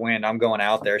don't have wind, I'm going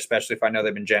out there, especially if I know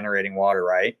they've been generating water,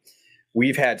 right?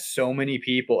 We've had so many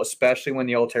people, especially when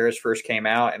the Alteras first came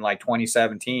out in like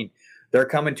 2017, they're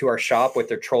coming to our shop with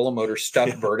their trolling motor stuck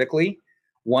vertically.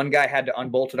 One guy had to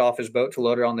unbolt it off his boat to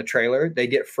load it on the trailer. They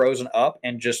get frozen up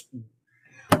and just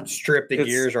strip the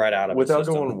gears right out of it. Without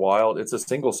going wild, it's a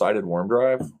single-sided worm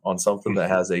drive on something that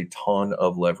has a ton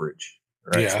of leverage,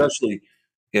 right? Yeah. Especially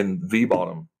in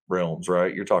V-bottom realms,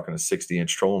 right? You're talking a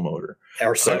 60-inch trolling motor. I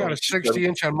got a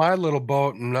 60-inch on my little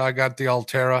boat, and I got the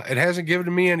Altera. It hasn't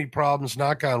given me any problems,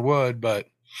 knock on wood, but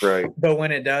right. But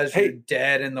when it does, you're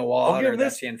dead in the water.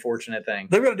 That's the unfortunate thing.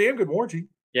 They've got a damn good warranty.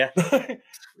 Yeah.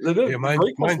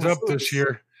 Mine's up this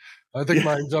year. I think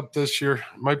mine's up this year.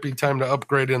 Might be time to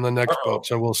upgrade in the next boat,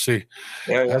 so we'll see.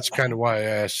 Yeah. That's kind of why I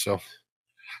asked. So,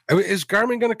 is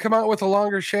Garmin going to come out with a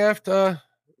longer shaft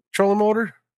trolling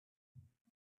motor?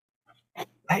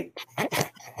 Hey.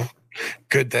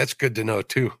 Good. That's good to know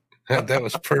too. That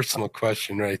was a personal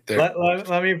question right there.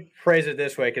 Let me phrase it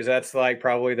this way, because that's like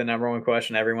probably the number one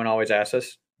question everyone always asks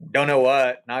us. Don't know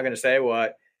what, not going to say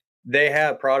what. They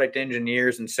have product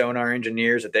engineers and sonar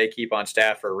engineers that they keep on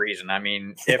staff for a reason. I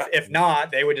mean, if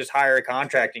not, they would just hire a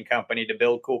contracting company to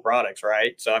build cool products,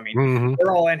 right? So, I mean,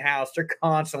 they're all in-house. They're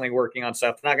constantly working on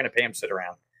stuff. They're not going to pay them to sit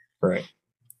around. Right.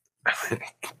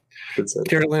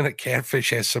 Carolina Catfish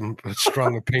has some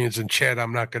strong opinions in chat.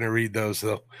 I'm not going to read those,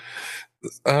 though.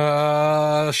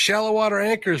 Shallow water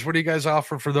anchors. What do you guys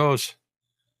offer for those?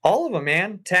 All of them,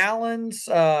 man. Talons,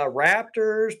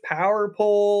 Raptors, power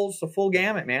poles, the full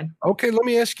gamut, man. Okay, let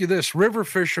me ask you this. River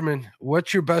fishermen,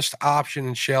 what's your best option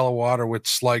in shallow water with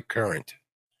slight current?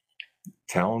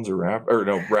 Talons or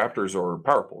Raptors or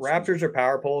power poles? Raptors or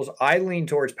power poles. I lean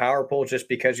towards power poles just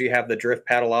because you have the drift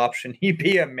paddle option. You'd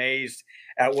be amazed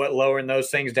at what lowering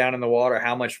those things down in the water,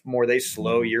 how much more they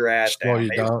slow your ass down.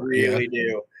 They really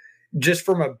do. Just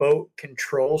from a boat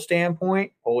control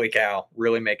standpoint, holy cow,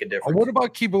 really make a difference. What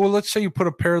about let's say you put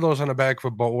a pair of those on the back of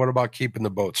a boat. What about keeping the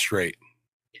boat straight?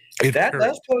 That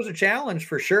does pose a challenge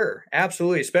for sure.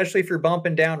 Absolutely. Especially if you're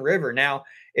bumping down river. Now,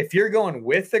 if you're going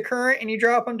with the current and you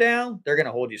drop them down, they're going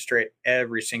to hold you straight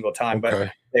every single time. Okay.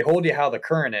 But they hold you how the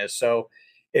current is. So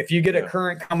if you get a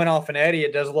current coming off an eddy,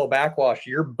 it does a little backwash,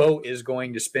 your boat is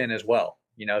going to spin as well.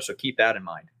 So keep that in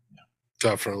mind.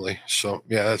 Definitely. So,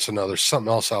 yeah, that's something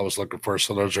else I was looking for.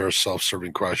 So those are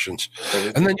self-serving questions.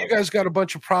 And then you guys got a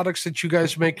bunch of products that you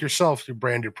guys make yourself, your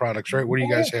branded products, right? What do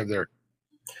you guys have there?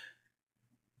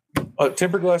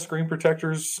 Tempered glass screen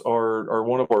protectors are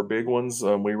one of our big ones.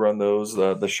 We run those.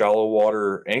 The shallow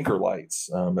water anchor lights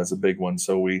as a big one.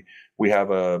 So we have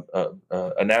a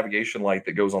navigation light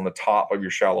that goes on the top of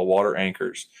your shallow water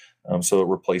anchors. So it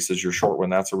replaces your short one.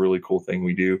 That's a really cool thing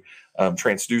we do.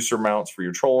 Transducer mounts for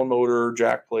your trolling motor,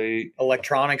 jack plate.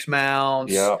 Electronics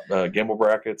mounts. Yeah, gimbal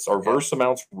brackets. Our Versa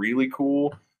mount's really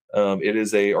cool. It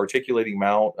is a articulating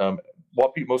mount.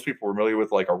 Most people are familiar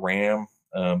with, like a Ram,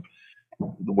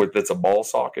 that's a ball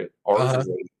socket. Ours is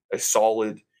a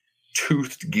solid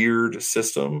toothed geared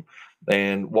system.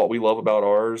 And what we love about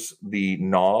ours, the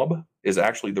knob is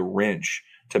actually the wrench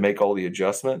to make all the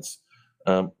adjustments.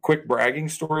 Quick bragging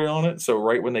story on it. So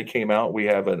right when they came out, we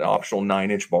have an optional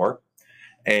 9-inch bar,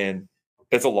 and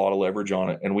it's a lot of leverage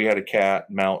on it. And we had a cat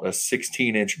mount a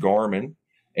 16-inch Garmin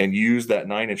and use that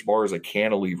 9-inch bar as a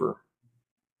cantilever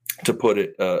to put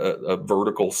it a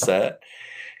vertical set.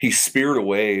 He speared a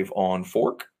wave on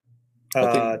fork.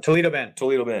 Toledo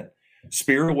Bend.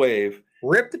 Speared a wave.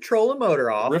 Ripped the trolling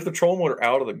motor off. Ripped the trolling motor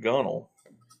out of the gunnel.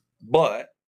 But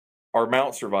our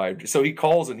mount survived. So he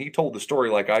calls and he told the story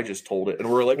like I just told it, and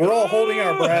we're like, we're all holding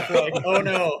our breath, like, oh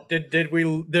no, did we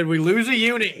lose a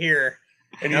unit here?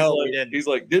 And No, he's we didn't. He's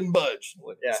like, didn't budge.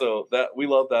 Yeah. So that we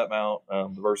love that mount.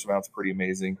 The Versamount's pretty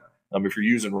amazing. If you're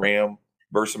using Ram,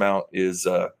 Versamount is,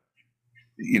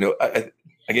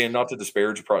 again, not to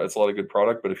disparage a product, it's a lot of good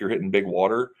product, but if you're hitting big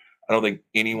water, I don't think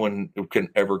anyone can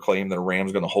ever claim that a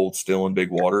Ram's going to hold still in big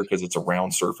water because it's a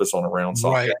round surface on a round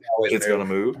socket. Right. It's going to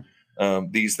move.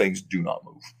 These things do not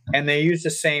move. And they use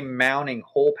the same mounting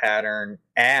hole pattern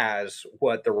as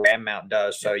what the Ram mount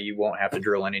does, so you won't have to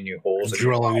drill any new holes.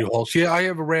 Drilling new holes. Yeah, I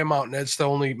have a Ram mount, and that's the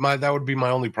only that would be my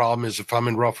only problem is if I'm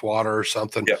in rough water or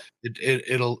something. Yep.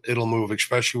 It'll move,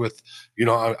 especially with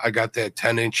I got that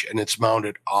 10-inch and it's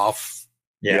mounted off.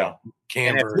 Yeah.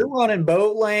 Camber. And if you're running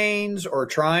boat lanes or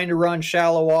trying to run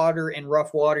shallow water and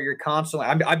rough water, you're constantly.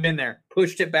 I've been there.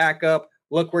 Pushed it back up.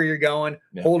 Look where you're going.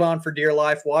 Yeah. Hold on for dear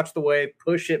life. Watch the wave.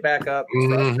 Push it back up.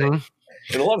 Mm-hmm.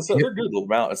 And a lot of stuff, they're good little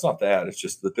mount. It's not that. It's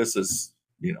just that this is,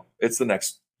 it's the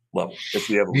next level. It's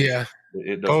the evolution. Yeah.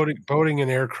 Boating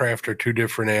and aircraft are two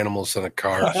different animals than a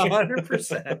car.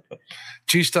 100%.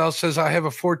 G-Style says, I have a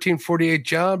 1448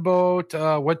 John boat.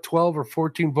 What 12 or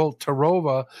 14 volt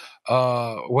Tarova?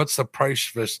 What's the price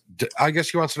of this? I guess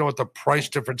he wants to know what the price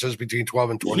difference is between 12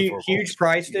 and 24 Huge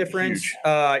price difference.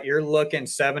 Huge. You're looking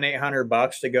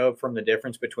 $700-800 to go from the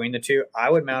difference between the two. I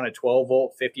would mount a 12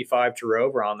 volt 55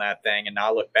 Tarova on that thing and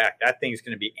not look back. That thing's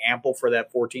going to be ample for that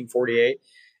 1448.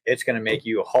 It's going to make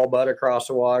you haul butt across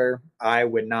the water. I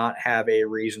would not have a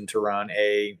reason to run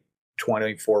a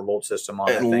 24 volt system on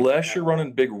that thing. Unless you're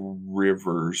running big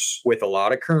rivers. With a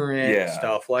lot of current,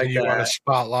 stuff like that. You want a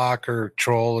spot lock or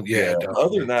troll. Yeah.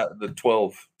 Other than that, the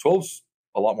 12's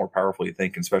a lot more powerful, you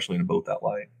think, especially in a boat that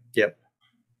light. Yep.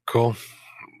 Cool.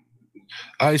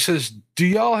 He says, do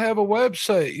y'all have a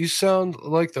website? You sound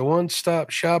like the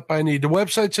one-stop shop I need. The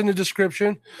website's in the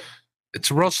description. It's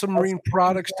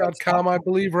RussellMarineProducts.com, I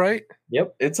believe, right?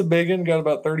 Yep. It's a big one. Got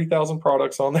about 30,000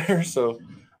 products on there. So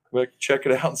check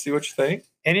it out and see what you think.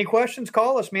 Any questions,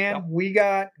 call us, man. Yep. We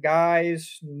got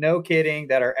guys, no kidding,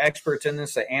 that are experts in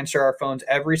this that answer our phones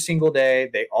every single day.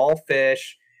 They all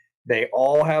fish. They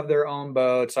all have their own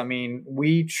boats. I mean,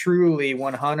 we truly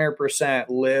 100%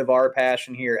 live our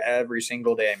passion here every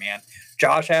single day, man.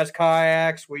 Josh has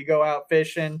kayaks. We go out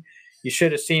fishing. You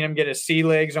should have seen him get his sea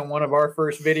legs on one of our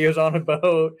first videos on a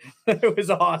boat. It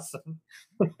was awesome.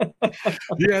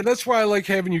 Yeah, that's why I like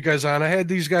having you guys on. I had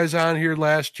these guys on here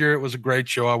last year. It was a great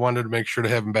show. I wanted to make sure to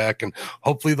have them back, and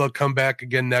hopefully they'll come back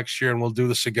again next year, and we'll do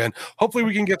this again. Hopefully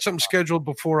we can get something scheduled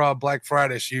before Black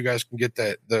Friday so you guys can get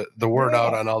the word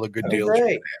out on all the good deals.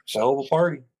 Great. Hell of a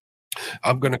party.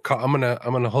 I'm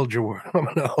gonna hold your word. I'm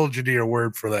gonna hold you to your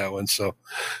word for that one. So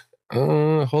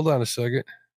hold on a second.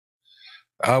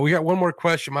 We got one more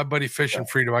question. My buddy Fishing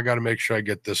Freedom, I got to make sure I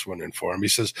get this one in for him. He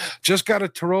says, just got a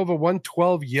Tarova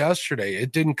 112 yesterday.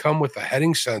 It didn't come with a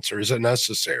heading sensor. Is it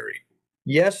necessary?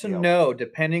 Yes and no,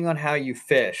 depending on how you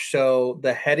fish. So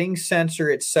the heading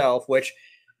sensor itself, which...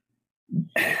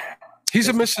 He's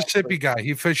a Mississippi guy.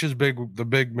 He fishes the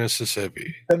big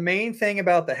Mississippi. The main thing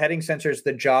about the heading sensor is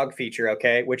the jog feature,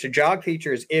 okay? Which a jog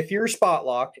feature is if you're spot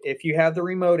locked, if you have the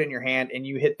remote in your hand and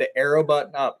you hit the arrow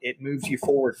button up, it moves you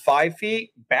forward 5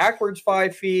 feet, backwards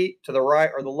 5 feet, to the right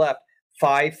or the left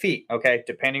 5 feet, okay?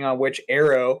 Depending on which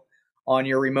arrow on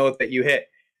your remote that you hit.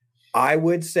 I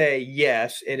would say,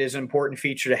 yes, it is an important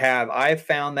feature to have. I've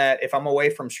found that if I'm away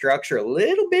from structure a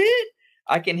little bit,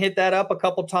 I can hit that up a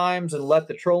couple times and let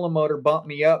the trolling motor bump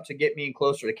me up to get me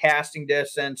closer to casting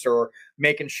distance or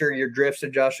making sure your drift's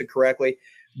adjusted correctly.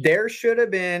 There should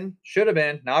have been,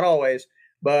 not always,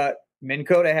 but Minn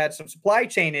Kota had some supply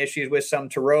chain issues with some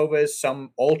Tarovas,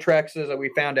 some Ultrexes that we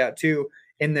found out too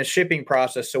in the shipping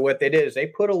process. So what they did is they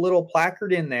put a little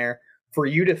placard in there for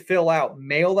you to fill out,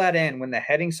 mail that in. When the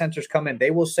heading sensors come in,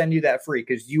 they will send you that free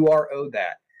because you are owed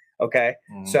that. Okay.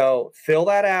 Mm-hmm. So fill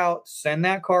that out, send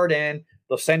that card in.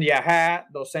 They'll send you a hat.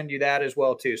 They'll send you that as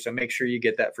well, too. So make sure you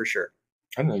get that for sure.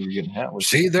 I know you're getting a hat.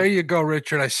 See, there you go,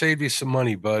 Richard. I saved you some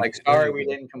money, bud. Like, sorry we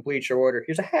didn't complete your order.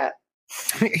 Here's a hat.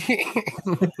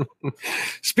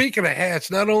 Speaking of hats,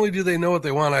 not only do they know what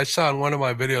they want, I saw in one of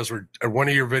my videos one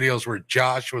of your videos where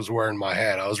Josh was wearing my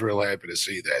hat. I was real happy to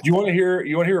see that. You want to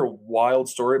hear a wild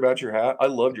story about your hat? I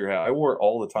loved your hat. I wore it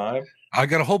all the time. I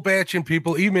got a whole batch of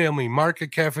people. Email me, Mark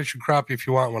at Catfish and Crappie, if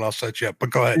you want one. I'll set you up. But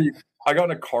go ahead. I got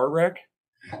in a car wreck.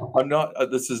 I'm not.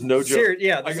 This is no joke.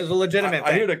 Yeah, this is a legitimate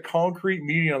thing. I hit a concrete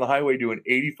median on the highway doing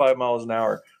 85 miles an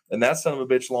hour, and that son of a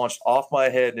bitch launched off my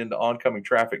head and into oncoming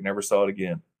traffic. Never saw it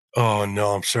again. Oh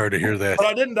no, I'm sorry to hear that. But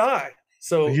I didn't die.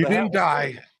 So you didn't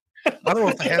die. I don't know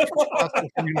if the hat's responsible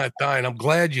for you not dying. I'm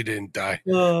glad you didn't die.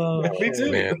 Me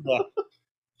too. Man.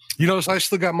 You know, so I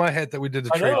still got my hat that we did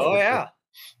the I trade. know. for. Oh yeah.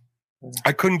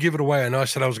 I couldn't give it away. I know I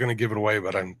said I was going to give it away,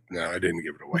 but I didn't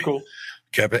give it away. Cool.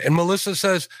 Kept it. And Melissa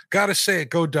says, gotta say it,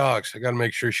 go Dogs. I gotta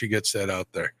make sure she gets that out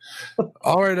there.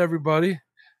 All right, everybody.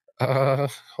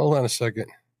 Hold on a second.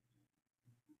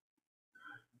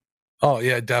 Oh,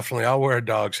 yeah, definitely. I'll wear a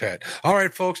Dogs hat. All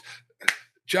right, folks.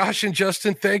 Josh and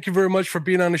Justin, thank you very much for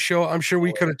being on the show. I'm sure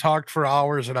we could have talked for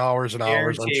hours and hours and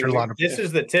hours. I'm sure a lot of This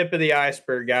is the tip of the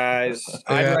iceberg, guys.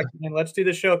 I'd recommend let's do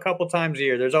the show a couple times a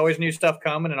year. There's always new stuff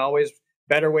coming and always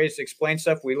better ways to explain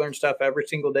stuff. We learn stuff every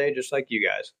single day, just like you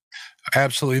guys.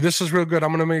 Absolutely. This is real good. I'm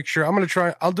going to make sure. I'm going to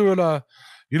try. I'll do it.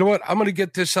 You know what? I'm going to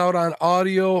get this out on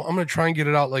audio. I'm going to try and get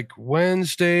it out like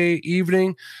Wednesday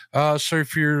evening. So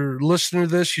if you're listening to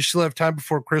this, you still have time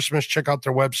before Christmas. Check out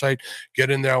their website. Get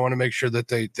in there. I want to make sure that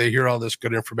they hear all this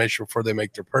good information before they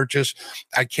make their purchase.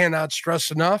 I cannot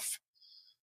stress enough.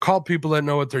 Call people that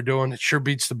know what they're doing. It sure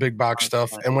beats the big box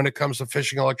stuff. And when it comes to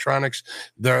fishing electronics,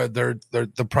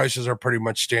 the prices are pretty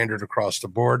much standard across the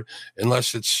board,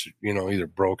 unless it's either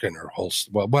broken or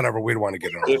whatever. We don't want to get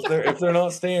it. If they're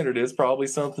not standard, it's probably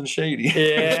something shady.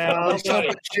 Yeah,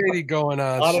 something shady going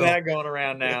on. A lot of that going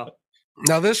around now.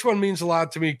 Now, this one means a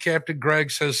lot to me. Captain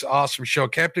Greg says, awesome show.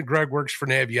 Captain Greg works for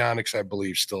Navionics, I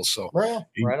believe, still. So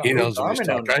he knows what he's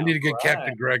talking. I need to get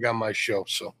Captain Greg on my show.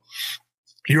 So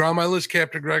you're on my list,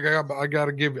 Captain Greg. I got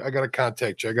to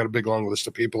contact you. I got a big long list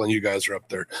of people, and you guys are up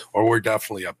there, or we're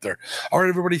definitely up there. All right,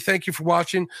 everybody. Thank you for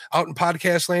watching out in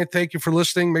podcast land. Thank you for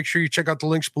listening. Make sure you check out the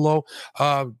links below.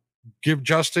 Give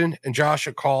Justin and Josh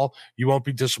a call. You won't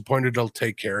be disappointed. They'll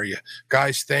take care of you.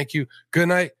 Guys, thank you. Good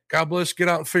night. God bless. Get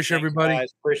out and fish, everybody.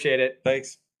 Guys. Appreciate it.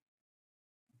 Thanks.